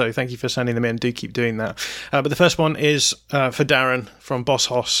covered, so thank you for sending them in. Do keep doing that. But the first one is for Darren from Boss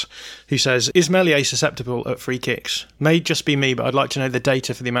Hoss, who says, is Meslier susceptible at free kicks? May just be me, but I'd like to know the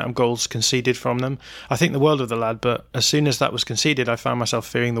data for the amount of goals conceded from them. I think the world of the lad, but as soon as that was conceded, I found myself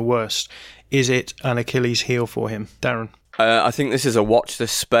fearing the worst. Is it an Achilles heel for him? Darren? I think this is a watch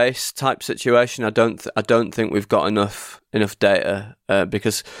this space type situation. I don't think we've got enough data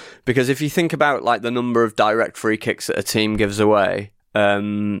because if you think about like the number of direct free kicks that a team gives away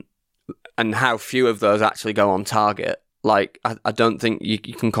and how few of those actually go on target, like I don't think you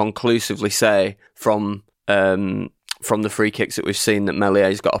can conclusively say from the free kicks that we've seen that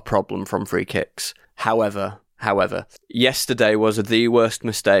Meslier's got a problem from free kicks. However, yesterday was the worst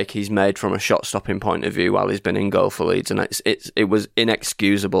mistake he's made from a shot-stopping point of view while he's been in goal for Leeds, and it was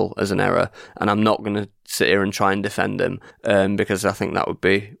inexcusable as an error, and I'm not going to sit here and try and defend him because I think that would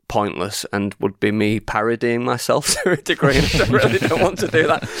be pointless and would be me parodying myself to a degree, and I really don't want to do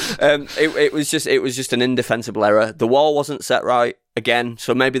that. It was just an indefensible error. The wall wasn't set right. Again,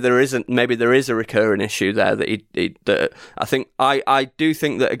 so maybe there is a recurring issue there that I do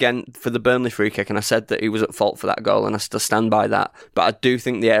think that, again, for the Burnley free kick, and I said that he was at fault for that goal, and I still stand by that. But I do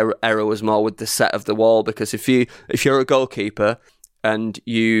think the error was more with the set of the wall, because if you're a goalkeeper and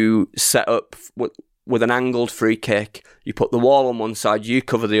you set up with an angled free kick, you put the wall on one side, you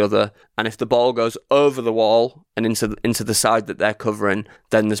cover the other, and if the ball goes over the wall and into the side that they're covering,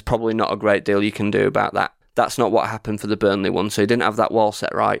 then there's probably not a great deal you can do about that. That's not what happened for the Burnley one, so he didn't have that wall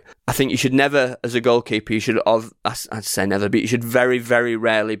set right. I think you should never, as a goalkeeper, I'd say never, but you should very, very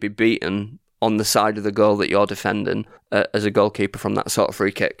rarely be beaten on the side of the goal that you're defending as a goalkeeper from that sort of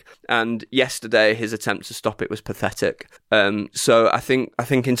free kick. And yesterday, his attempt to stop it was pathetic. So I think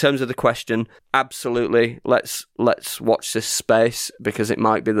in terms of the question, absolutely, let's watch this space, because it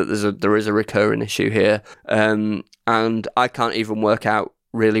might be that there is a recurring issue here. And I can't even work out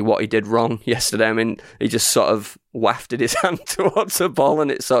really what he did wrong yesterday. I mean, he just sort of wafted his hand towards the ball and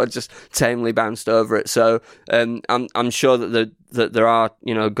it sort of just tamely bounced over it. So I'm sure that there are,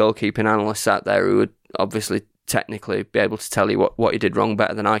 goalkeeping analysts out there who would obviously technically be able to tell you what he did wrong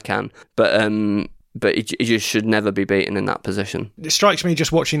better than I can. But he just should never be beaten in that position. It strikes me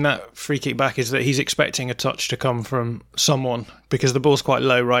just watching that free kick back is that he's expecting a touch to come from someone, because the ball's quite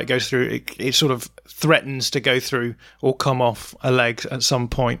low, right? It goes through, it sort of threatens to go through or come off a leg at some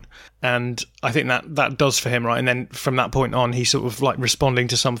point. And I think that does for him, right? And then from that point on, he's sort of like responding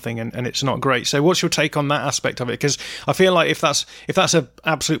to something, and it's not great. So what's your take on that aspect of it? Because I feel like if that's an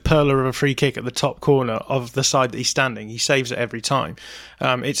absolute perler of a free kick at the top corner of the side that he's standing, he saves it every time.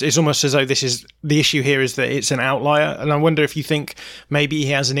 It's almost as though this is the issue here, is that it's an outlier. And I wonder if you think maybe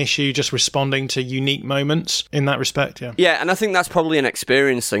he has an issue just responding to unique moments in that respect. Yeah, and I think that's probably an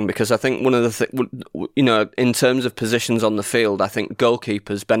experience thing, because I think one of the in terms of positions on the field, I think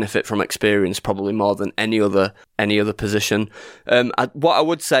goalkeepers benefit from experience probably more than any other position. What I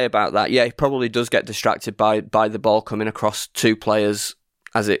would say about that, he probably does get distracted by the ball coming across two players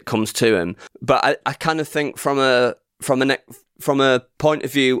as it comes to him. But I kind of think from a point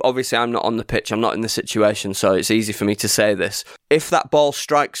of view, obviously I'm not on the pitch, I'm not in the situation, so it's easy for me to say this. If that ball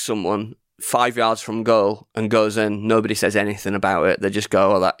strikes someone 5 yards from goal and goes in, nobody says anything about it. They just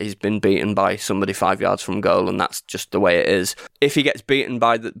go, that he's been beaten by somebody 5 yards from goal, and that's just the way it is. If he gets beaten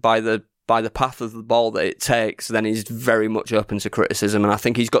by the path of the ball that it takes, then he's very much open to criticism, and I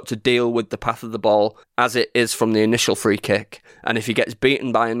think he's got to deal with the path of the ball as it is from the initial free kick. And if he gets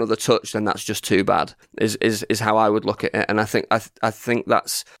beaten by another touch, then that's just too bad. Is how I would look at it. And I think that's I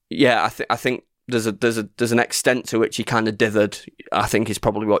think there's an extent to which he kind of dithered, I think, is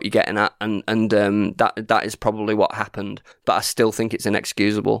probably what you're getting at, and that is probably what happened. But I still think it's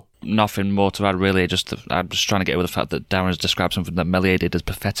inexcusable. Nothing more to add, really. I'm just trying to get over the fact that Darren has described something that Meslier did as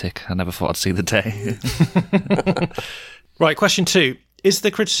pathetic. I never thought I'd see the day. Right, question 2. Is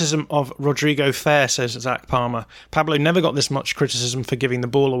the criticism of Rodrigo fair, says Zach Palmer? Pablo never got this much criticism for giving the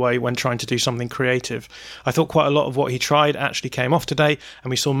ball away when trying to do something creative. I thought quite a lot of what he tried actually came off today,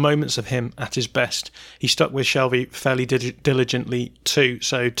 and we saw moments of him at his best. He stuck with Shelvey fairly diligently too.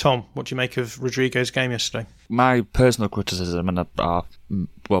 So, Tom, what do you make of Rodrigo's game yesterday? My personal criticism, and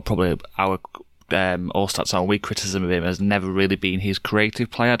probably our All Stats Are Weak criticism of him, has never really been his creative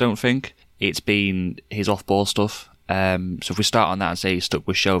play, I don't think. It's been his off-ball stuff. So if we start on that and say he stuck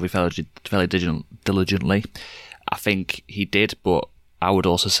with Shelvey fairly diligently, I think he did, but I would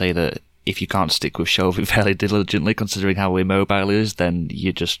also say that if you can't stick with Shelvey fairly diligently, considering how immobile he is, then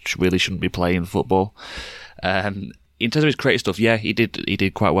you just really shouldn't be playing football. In terms of his creative stuff, yeah, he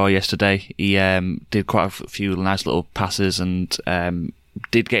did quite well yesterday. He did quite a few nice little passes and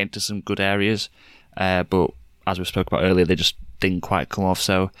did get into some good areas, but as we spoke about earlier, they just didn't quite come off.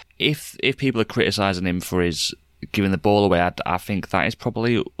 So if people are criticising him for his giving the ball away, I think that is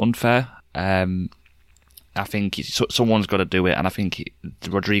probably unfair. I think someone's got to do it, and I think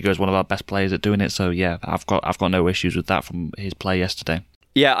Rodrigo is one of our best players at doing it. So yeah, I've got no issues with that from his play yesterday.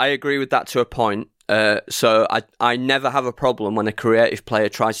 Yeah, I agree with that to a point. So I never have a problem when a creative player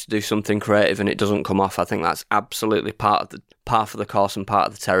tries to do something creative and it doesn't come off. I think that's absolutely part of the course and part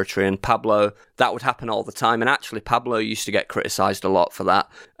of the territory. And Pablo, that would happen all the time. And actually, Pablo used to get criticised a lot for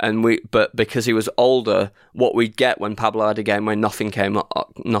that. But because he was older, what we'd get when Pablo had a game where nothing came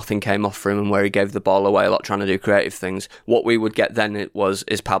off for him and where he gave the ball away a lot, trying to do creative things, what we would get then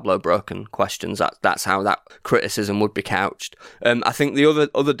is Pablo broken questions. That's how that criticism would be couched. I think the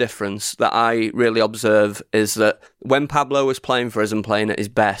other difference that I really observe is that when Pablo was playing for us and playing at his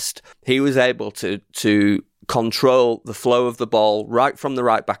best, he was able to control the flow of the ball right from the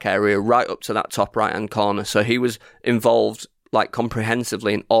right back area right up to that top right hand corner. So he was involved like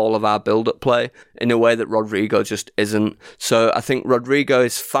comprehensively in all of our build-up play in a way that Rodrigo just isn't. So I think Rodrigo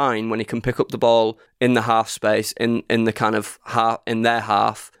is fine when he can pick up the ball in the half space, in the kind of half, in their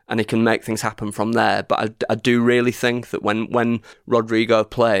half, and he can make things happen from there. But I do really think that when Rodrigo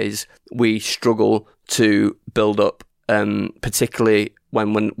plays, we struggle to build up, particularly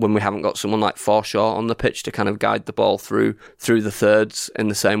when we haven't got someone like Forshaw on the pitch to kind of guide the ball through the thirds in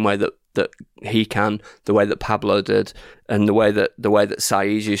the same way that he can, the way that Pablo did, and the way that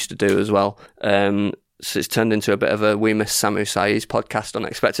Saiz used to do as well. So it's turned into a bit of a We Miss Samu Saiz podcast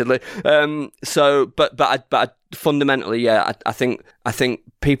unexpectedly. But fundamentally, yeah, I think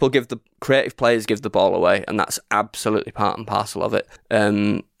people creative players give the ball away, and that's absolutely part and parcel of it.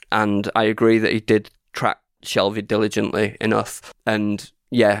 And I agree that he did track Shelvey diligently enough. And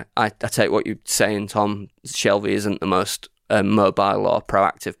yeah, I take what you're saying, Tom. Shelvey isn't the most mobile or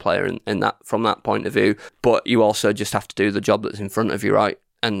proactive player in that from that point of view, but you also just have to do the job that's in front of you, right?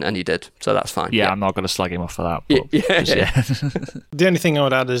 And he did, so that's fine. Yeah, I'm not going to slag him off for that. But The only thing I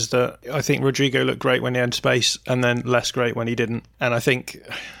would add is that I think Rodrigo looked great when he had space, and then less great when he didn't. And I think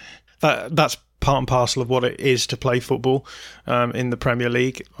that's part and parcel of what it is to play football in the Premier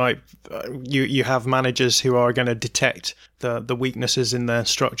League. Like you have managers who are going to detect the weaknesses in their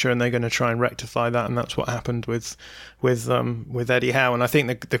structure, and they're going to try and rectify that, and that's what happened with Eddie Howe. And I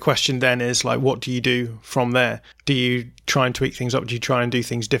think the question then is like, what do you do from there? Do you try and tweak things up? Do you try and do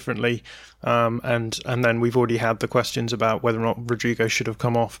things differently? And then we've already had the questions about whether or not Rodrigo should have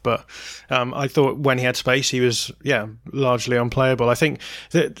come off. But I thought when he had space, he was largely unplayable. I think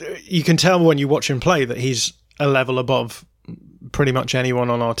that you can tell when you watch him play that he's a level above pretty much anyone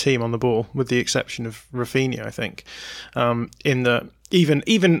on our team on the ball, with the exception of Rafinha, I think. In that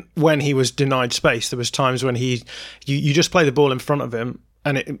even when he was denied space, there was times when you just play the ball in front of him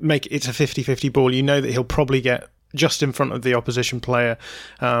and it's a 50-50 ball. You know that he'll probably get just in front of the opposition player,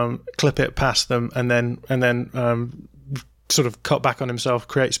 clip it past them, and then sort of cut back on himself,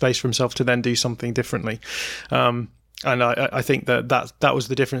 create space for himself to then do something differently. And I think that was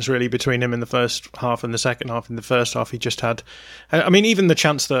the difference really between him in the first half and the second half. In the first half, he just had, I mean, even the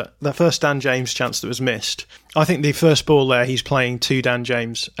chance that first Dan James chance that was missed, I think the first ball there, he's playing to Dan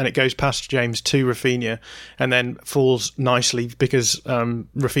James, and it goes past James to Rafinha, and then falls nicely because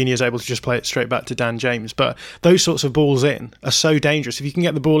Rafinha is able to just play it straight back to Dan James. But those sorts of balls in are so dangerous. If you can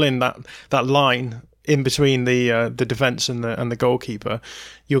get the ball in that line in between the defence and the goalkeeper,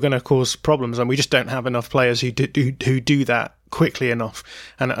 you're going to cause problems, and we just don't have enough players who do that quickly enough.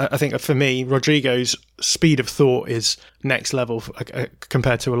 And I think for me, Rodrigo's speed of thought is next level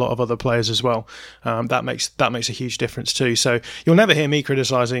compared to a lot of other players as well. That makes a huge difference too. So you'll never hear me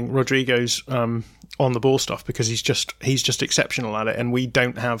criticising Rodrigo's on the ball stuff, because he's just exceptional at it, and we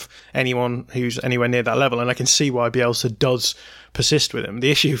don't have anyone who's anywhere near that level. And I can see why Bielsa does persist with him.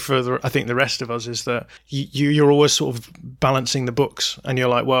 The issue for I think the rest of us is that you're always sort of balancing the books, and you're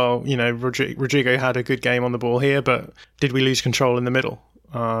like, well, you know, Rodrigo had a good game on the ball here, but did we lose control in the middle?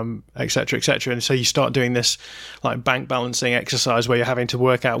 Etc., etc. And so you start doing this like bank balancing exercise where you're having to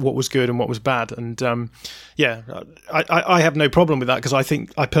work out what was good and what was bad. And I have no problem with that, because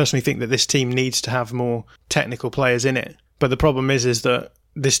I personally think that this team needs to have more technical players in it. But the problem is that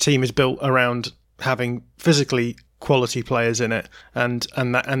this team is built around having physically quality players in it, and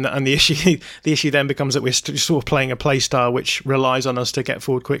the issue then becomes that we're sort of playing a play style which relies on us to get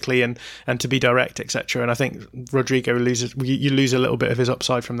forward quickly and to be direct, etc. And I think Rodrigo you lose a little bit of his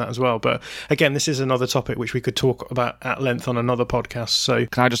upside from that as well. But again, this is another topic which we could talk about at length on another podcast. So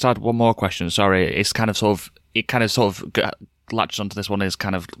can I just add one more question? Sorry, it kind of sort of latches onto this one, is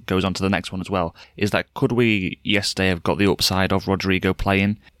kind of goes on to the next one as well, is that could we yesterday have got the upside of Rodrigo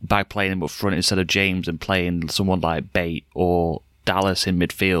playing by playing him up front instead of James and playing someone like Bate or Dallas in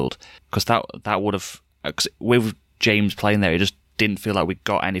midfield? Because that would have, with James playing there, it just didn't feel like we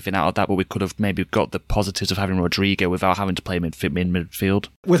got anything out of that, but we could have maybe got the positives of having Rodrigo without having to play him in midfield.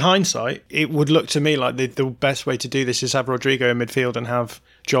 With hindsight, it would look to me like the best way to do this is have Rodrigo in midfield and have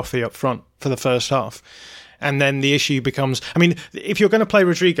Joffrey up front for the first half. And then the issue becomes, I mean, if you're going to play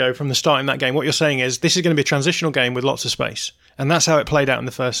Rodrigo from the start in that game, what you're saying is this is going to be a transitional game with lots of space. And that's how it played out in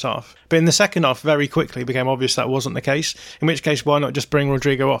the first half. But in the second half, very quickly, it became obvious that wasn't the case. In which case, why not just bring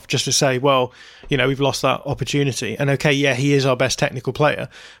Rodrigo off just to say, well, we've lost that opportunity. And okay, yeah, he is our best technical player.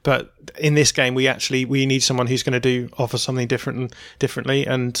 But in this game, we need someone who's going to offer something differently.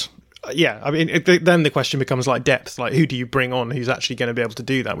 And yeah, I mean, then the question becomes like depth. Like, who do you bring on who's actually going to be able to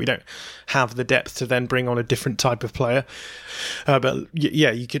do that? We don't have the depth to then bring on a different type of player. But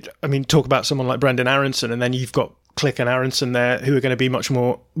yeah, you could, talk about someone like Brendan Aronson, and then you've got Klich and Aronson there who are going to be much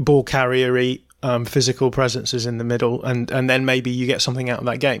more ball carrier-y, physical presences in the middle, and then maybe you get something out of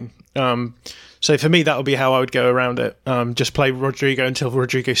that game. So for me, that would be how I would go around it. Just play Rodrigo until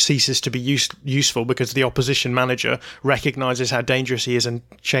Rodrigo ceases to be useful because the opposition manager recognises how dangerous he is and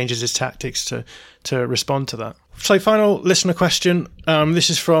changes his tactics to respond to that. So final listener question.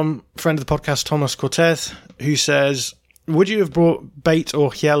 This is from friend of the podcast, Thomas Cortez, who says, would you have brought Bate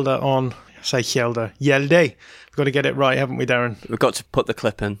or Hjelde on? Say Hjelde. We've got to get it right, haven't we, Darren? We've got to put the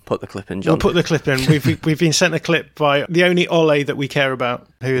clip in, John. We'll put the clip in. We've been sent a clip by the only Ole that we care about,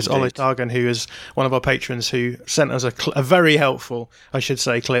 who is Ole Targan, who is one of our patrons, who sent us a very helpful, I should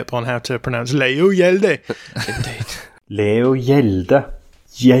say, clip on how to pronounce Leo Hjelde. Indeed. Leo Hjelde.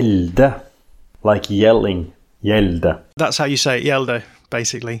 Hjelde. Like yelling. Hjelde. That's how you say it, Hjelde,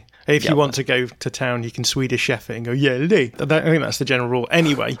 basically. If you want to go to town, you can Swedish chef it and go, Hjelde. I think that's the general rule.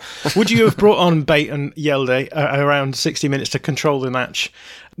 Anyway, would you have brought on Bate and Hjelde around 60 minutes to control the match?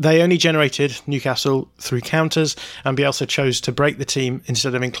 They only generated Newcastle through counters, and Bielsa chose to break the team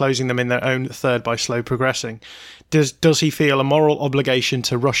instead of enclosing them in their own third by slow progressing. Does he feel a moral obligation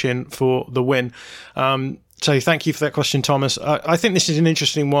to rush in for the win? So thank you for that question, Thomas. I think this is an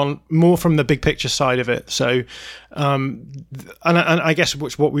interesting one, more from the big picture side of it. So, and I guess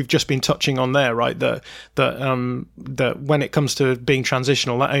what we've just been touching on there, right? That when it comes to being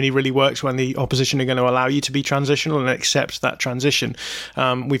transitional, that only really works when the opposition are going to allow you to be transitional and accept that transition.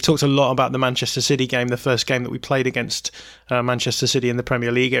 We've talked a lot about the Manchester City game, the first game that we played against Manchester City in the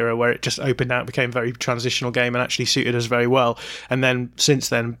Premier League era, where it just opened out, became a very transitional game and actually suited us very well. And then since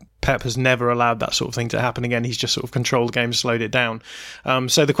then, Pep has never allowed that sort of thing to happen again. He's just sort of controlled the game, slowed it down.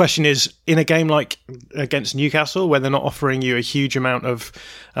 So the question is, in a game like against Newcastle, where they're not offering you a huge amount of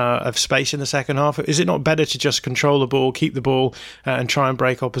space in the second half, is it not better to just control the ball, keep the ball, and try and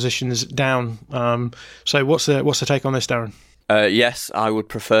break oppositions down? So what's the take on this, Darren? Yes, I would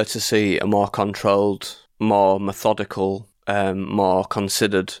prefer to see a more controlled, more methodical, more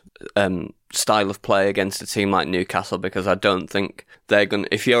considered style of play against a team like Newcastle, because I don't think they're going.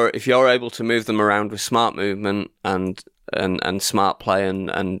 If you're able to move them around with smart movement and smart play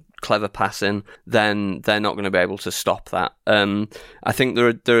and clever passing, then they're not going to be able to stop that. I think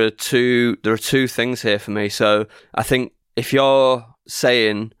there are two things here for me. So I think if you're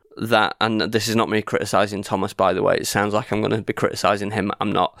saying that, and this is not me criticising Thomas, by the way, it sounds like I'm going to be criticising him.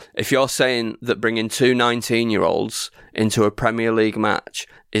 I'm not. If you're saying that bringing two 19-year-olds into a Premier League match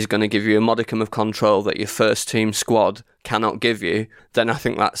is going to give you a modicum of control that your first team squad cannot give you, then I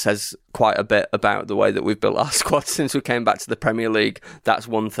think that says quite a bit about the way that we've built our squad since we came back to the Premier League. That's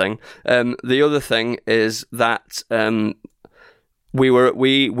one thing. The other thing is that we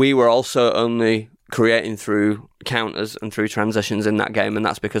were also only creating through counters and through transitions in that game, and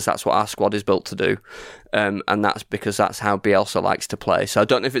that's because that's what our squad is built to do, and that's because that's how Bielsa likes to play. So I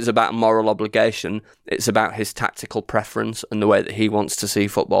don't know if it's about moral obligation, it's about his tactical preference and the way that he wants to see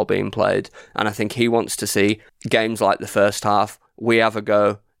football being played. And I think he wants to see games like the first half, we have a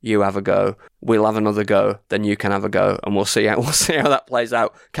go, you have a go, we'll have another go, then you can have a go, and we'll see how that plays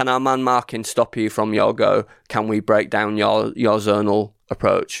out. Can our man marking stop you from your go? Can we break down your zonal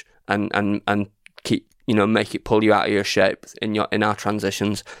approach and make it pull you out of your shape in our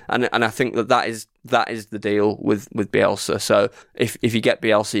transitions. And I think that is the deal with Bielsa. So if you get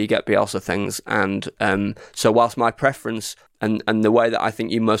Bielsa, you get Bielsa things. And so whilst my preference and the way that I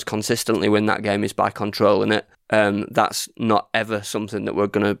think you most consistently win that game is by controlling it, that's not ever something that we're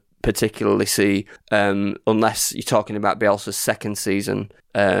going to particularly see unless you're talking about Bielsa's second season,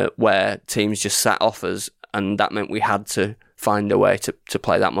 where teams just sat off us, and that meant we had to find a way to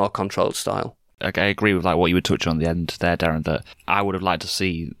play that more controlled style. I agree with what you were touching on the end there, Darren, that I would have liked to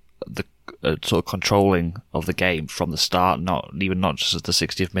see the sort of controlling of the game from the start, not just at the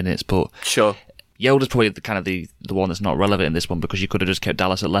 60th minutes, but sure. Yelder's probably the one that's not relevant in this one, because you could have just kept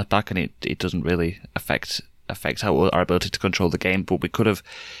Dallas at left back, and it doesn't really affect our ability to control the game. But we could have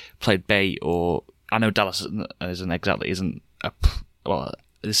played Bay, or I know Dallas isn't a well.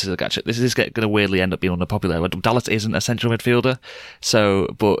 This is going to weirdly end up being unpopular. Dallas isn't a central midfielder,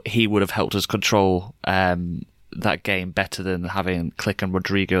 but he would have helped us control that game better than having Click and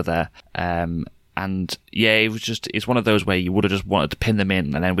Rodrigo there. And yeah, it's one of those where you would have just wanted to pin them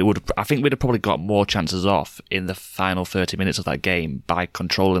in, and then I think we'd have probably got more chances off in the final 30 minutes of that game by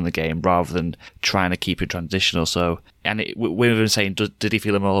controlling the game rather than trying to keep it transitional. So, and we've been saying, did he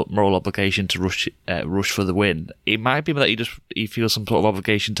feel a moral obligation to rush for the win? It might be that he feels some sort of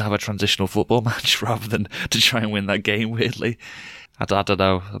obligation to have a transitional football match rather than to try and win that game. Weirdly, I don't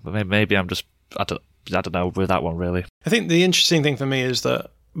know. Maybe I don't know with that one really. I think the interesting thing for me is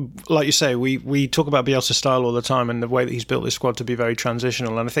that, like you say, we talk about Bielsa's style all the time and the way that he's built his squad to be very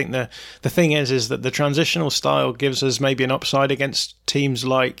transitional. And I think the thing is that the transitional style gives us maybe an upside against teams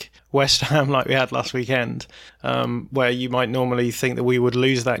like West Ham, like we had last weekend, where you might normally think that we would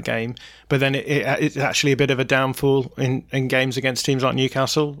lose that game. But then it's actually a bit of a downfall in games against teams like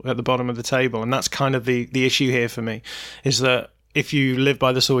Newcastle at the bottom of the table. And that's kind of the issue here for me, is that if you live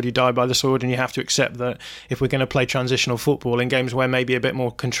by the sword, you die by the sword, and you have to accept that if we're going to play transitional football in games where maybe a bit more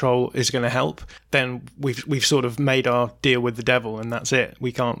control is going to help, then we've sort of made our deal with the devil, and that's it.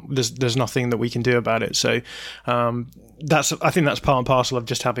 We can't. There's nothing that we can do about it. So I think that's part and parcel of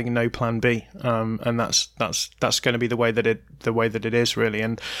just having no plan B, and that's going to be the way that it is really.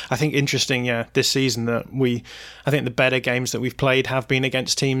 And I think interesting, this season that I think the better games that we've played have been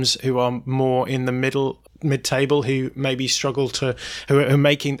against teams who are more in the mid-table, who maybe who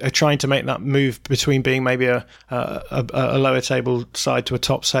are trying to make that move between being maybe a lower table side to a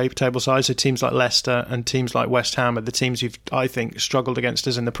top table side. So teams like Leicester and teams like West Ham are the teams who've, I think, struggled against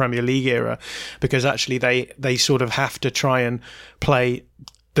us in the Premier League era, because actually they sort of have to try and play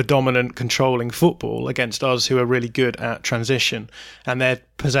the dominant controlling football against us, who are really good at transition, and their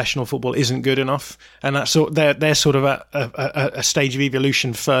possessional football isn't good enough. And that's they're sort of at a stage of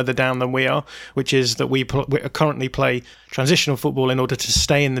evolution further down than we are, which is that we currently play transitional football in order to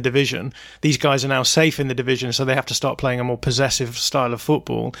stay in the division. These guys are now safe in the division, so they have to start playing a more possessive style of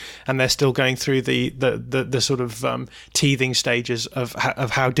football, and they're still going through the sort of teething stages of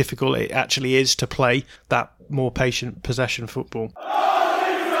how difficult it actually is to play that more patient possession football.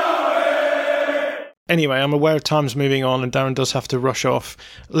 Anyway, I'm aware of time's moving on and Darren does have to rush off.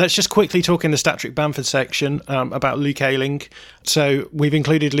 Let's just quickly talk in the Statric Bamford section about Luke Ayling. So we've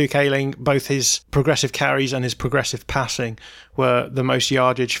included Luke Ayling, both his progressive carries and his progressive passing were the most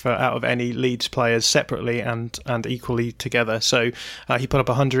yardage out of any Leeds players separately and equally together. So he put up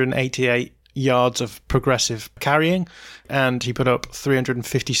 188 yards of progressive carrying, and he put up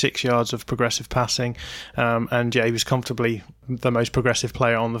 356 yards of progressive passing, and he was comfortably the most progressive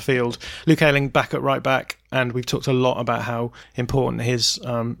player on the field. Luke Ayling back at right back, and we've talked a lot about how important his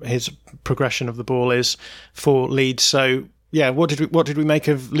progression of the ball is for Leeds. So what did we make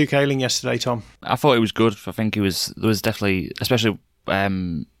of Luke Ayling yesterday, Tom? I thought it was good. I think there was definitely, especially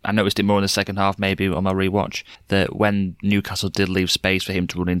I noticed it more in the second half, maybe on my rewatch, that when Newcastle did leave space for him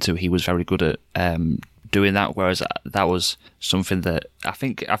to run into, he was very good at doing that. Whereas that was something that I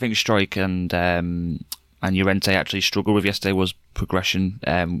think Struijk and Llorente actually struggled with yesterday, was progression,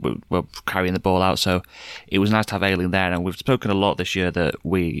 were carrying the ball out. So it was nice to have Ayling there, and we've spoken a lot this year that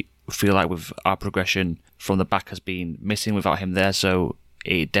we feel like with our progression from the back has been missing without him there. So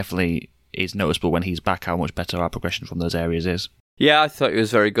it definitely is noticeable when he's back how much better our progression from those areas is. Yeah, I thought he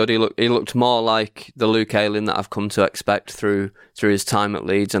was very good. He looked more like the Luke Ayling that I've come to expect through his time at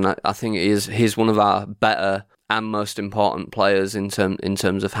Leeds, and I think he's one of our better and most important players in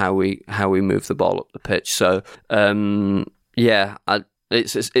terms of how we move the ball up the pitch. So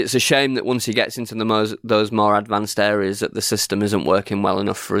it's a shame that once he gets into those more advanced areas, that the system isn't working well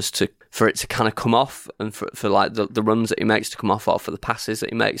enough for it to kind of come off, and for like the runs that he makes to come off, or for the passes that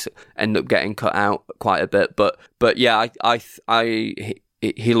he makes end up getting cut out quite a bit. But yeah,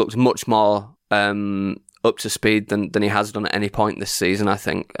 he looked much more up to speed than he has done at any point this season, I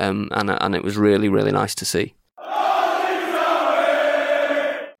think. And it was really, really nice to see.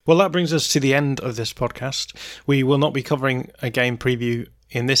 Well, that brings us to the end of this podcast. We will not be covering a game preview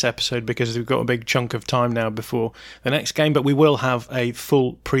in this episode because we've got a big chunk of time now before the next game, but we will have a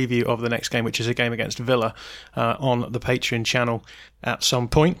full preview of the next game, which is a game against Villa, on the Patreon channel at some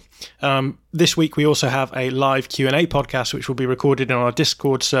point. This week we also have a live Q&A podcast which will be recorded on our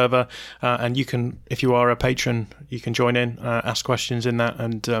Discord server, and you can, if you are a patron, you can join in, ask questions in that,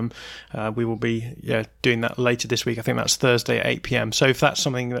 and we will be doing that later this week. I think that's Thursday at 8 p.m. So if that's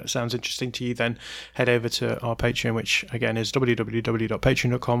something that sounds interesting to you, then head over to our Patreon, which again is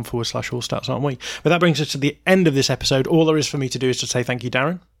www.patreon.com/allstats aren't we. But that brings us to the end of this episode. All there is for me to do is to say thank you,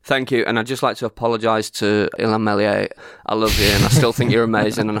 Darren. Thank you, and I'd just like to apologise to Illan Meslier. I love you, and I still think you're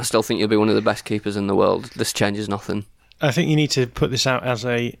amazing, and I still think you'll be one of the best keepers in the world. This changes nothing. I think you need to put this out as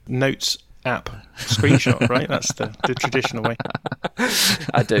a notes app screenshot, right? That's the traditional way.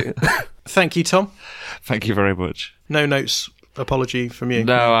 I do. Thank you, Tom. Thank you very much. No notes apology from you.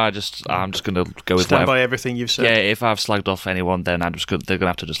 No, I'm just going to go with stand by everything you've said. Yeah, if I've slagged off anyone, then they're going to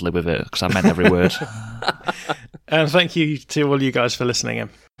have to just live with it because I meant every word. And thank you to all you guys for listening in.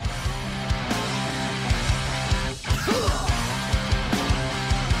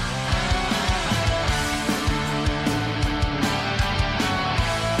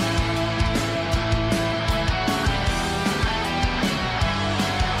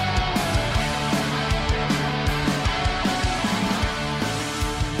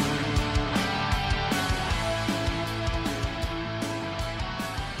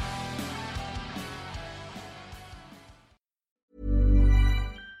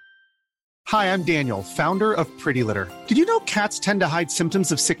 Hi, I'm Daniel, founder of Pretty Litter. Did you know cats tend to hide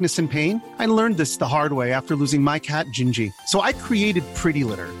symptoms of sickness and pain? I learned this the hard way after losing my cat, Gingy. So I created Pretty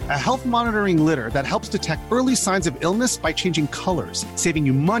Litter, a health monitoring litter that helps detect early signs of illness by changing colors, saving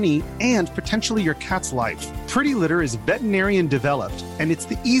you money and potentially your cat's life. Pretty Litter is veterinarian developed, and it's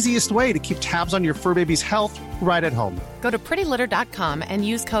the easiest way to keep tabs on your fur baby's health right at home. Go to prettylitter.com and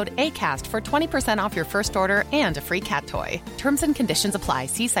use code ACAST for 20% off your first order and a free cat toy. Terms and conditions apply.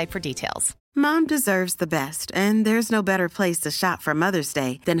 See site for details. Mom deserves the best, and there's no better place to shop for Mother's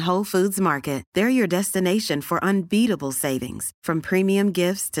Day than Whole Foods Market. They're your destination for unbeatable savings, from premium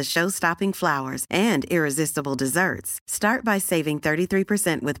gifts to show-stopping flowers and irresistible desserts. Start by saving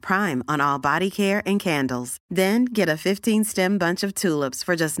 33% with Prime on all body care and candles. Then get a 15-stem bunch of tulips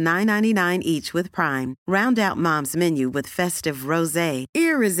for just $9.99 each with Prime. Round out Mom's menu with festive rosé,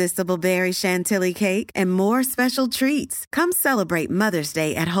 irresistible berry chantilly cake, and more special treats. Come celebrate Mother's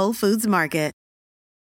Day at Whole Foods Market.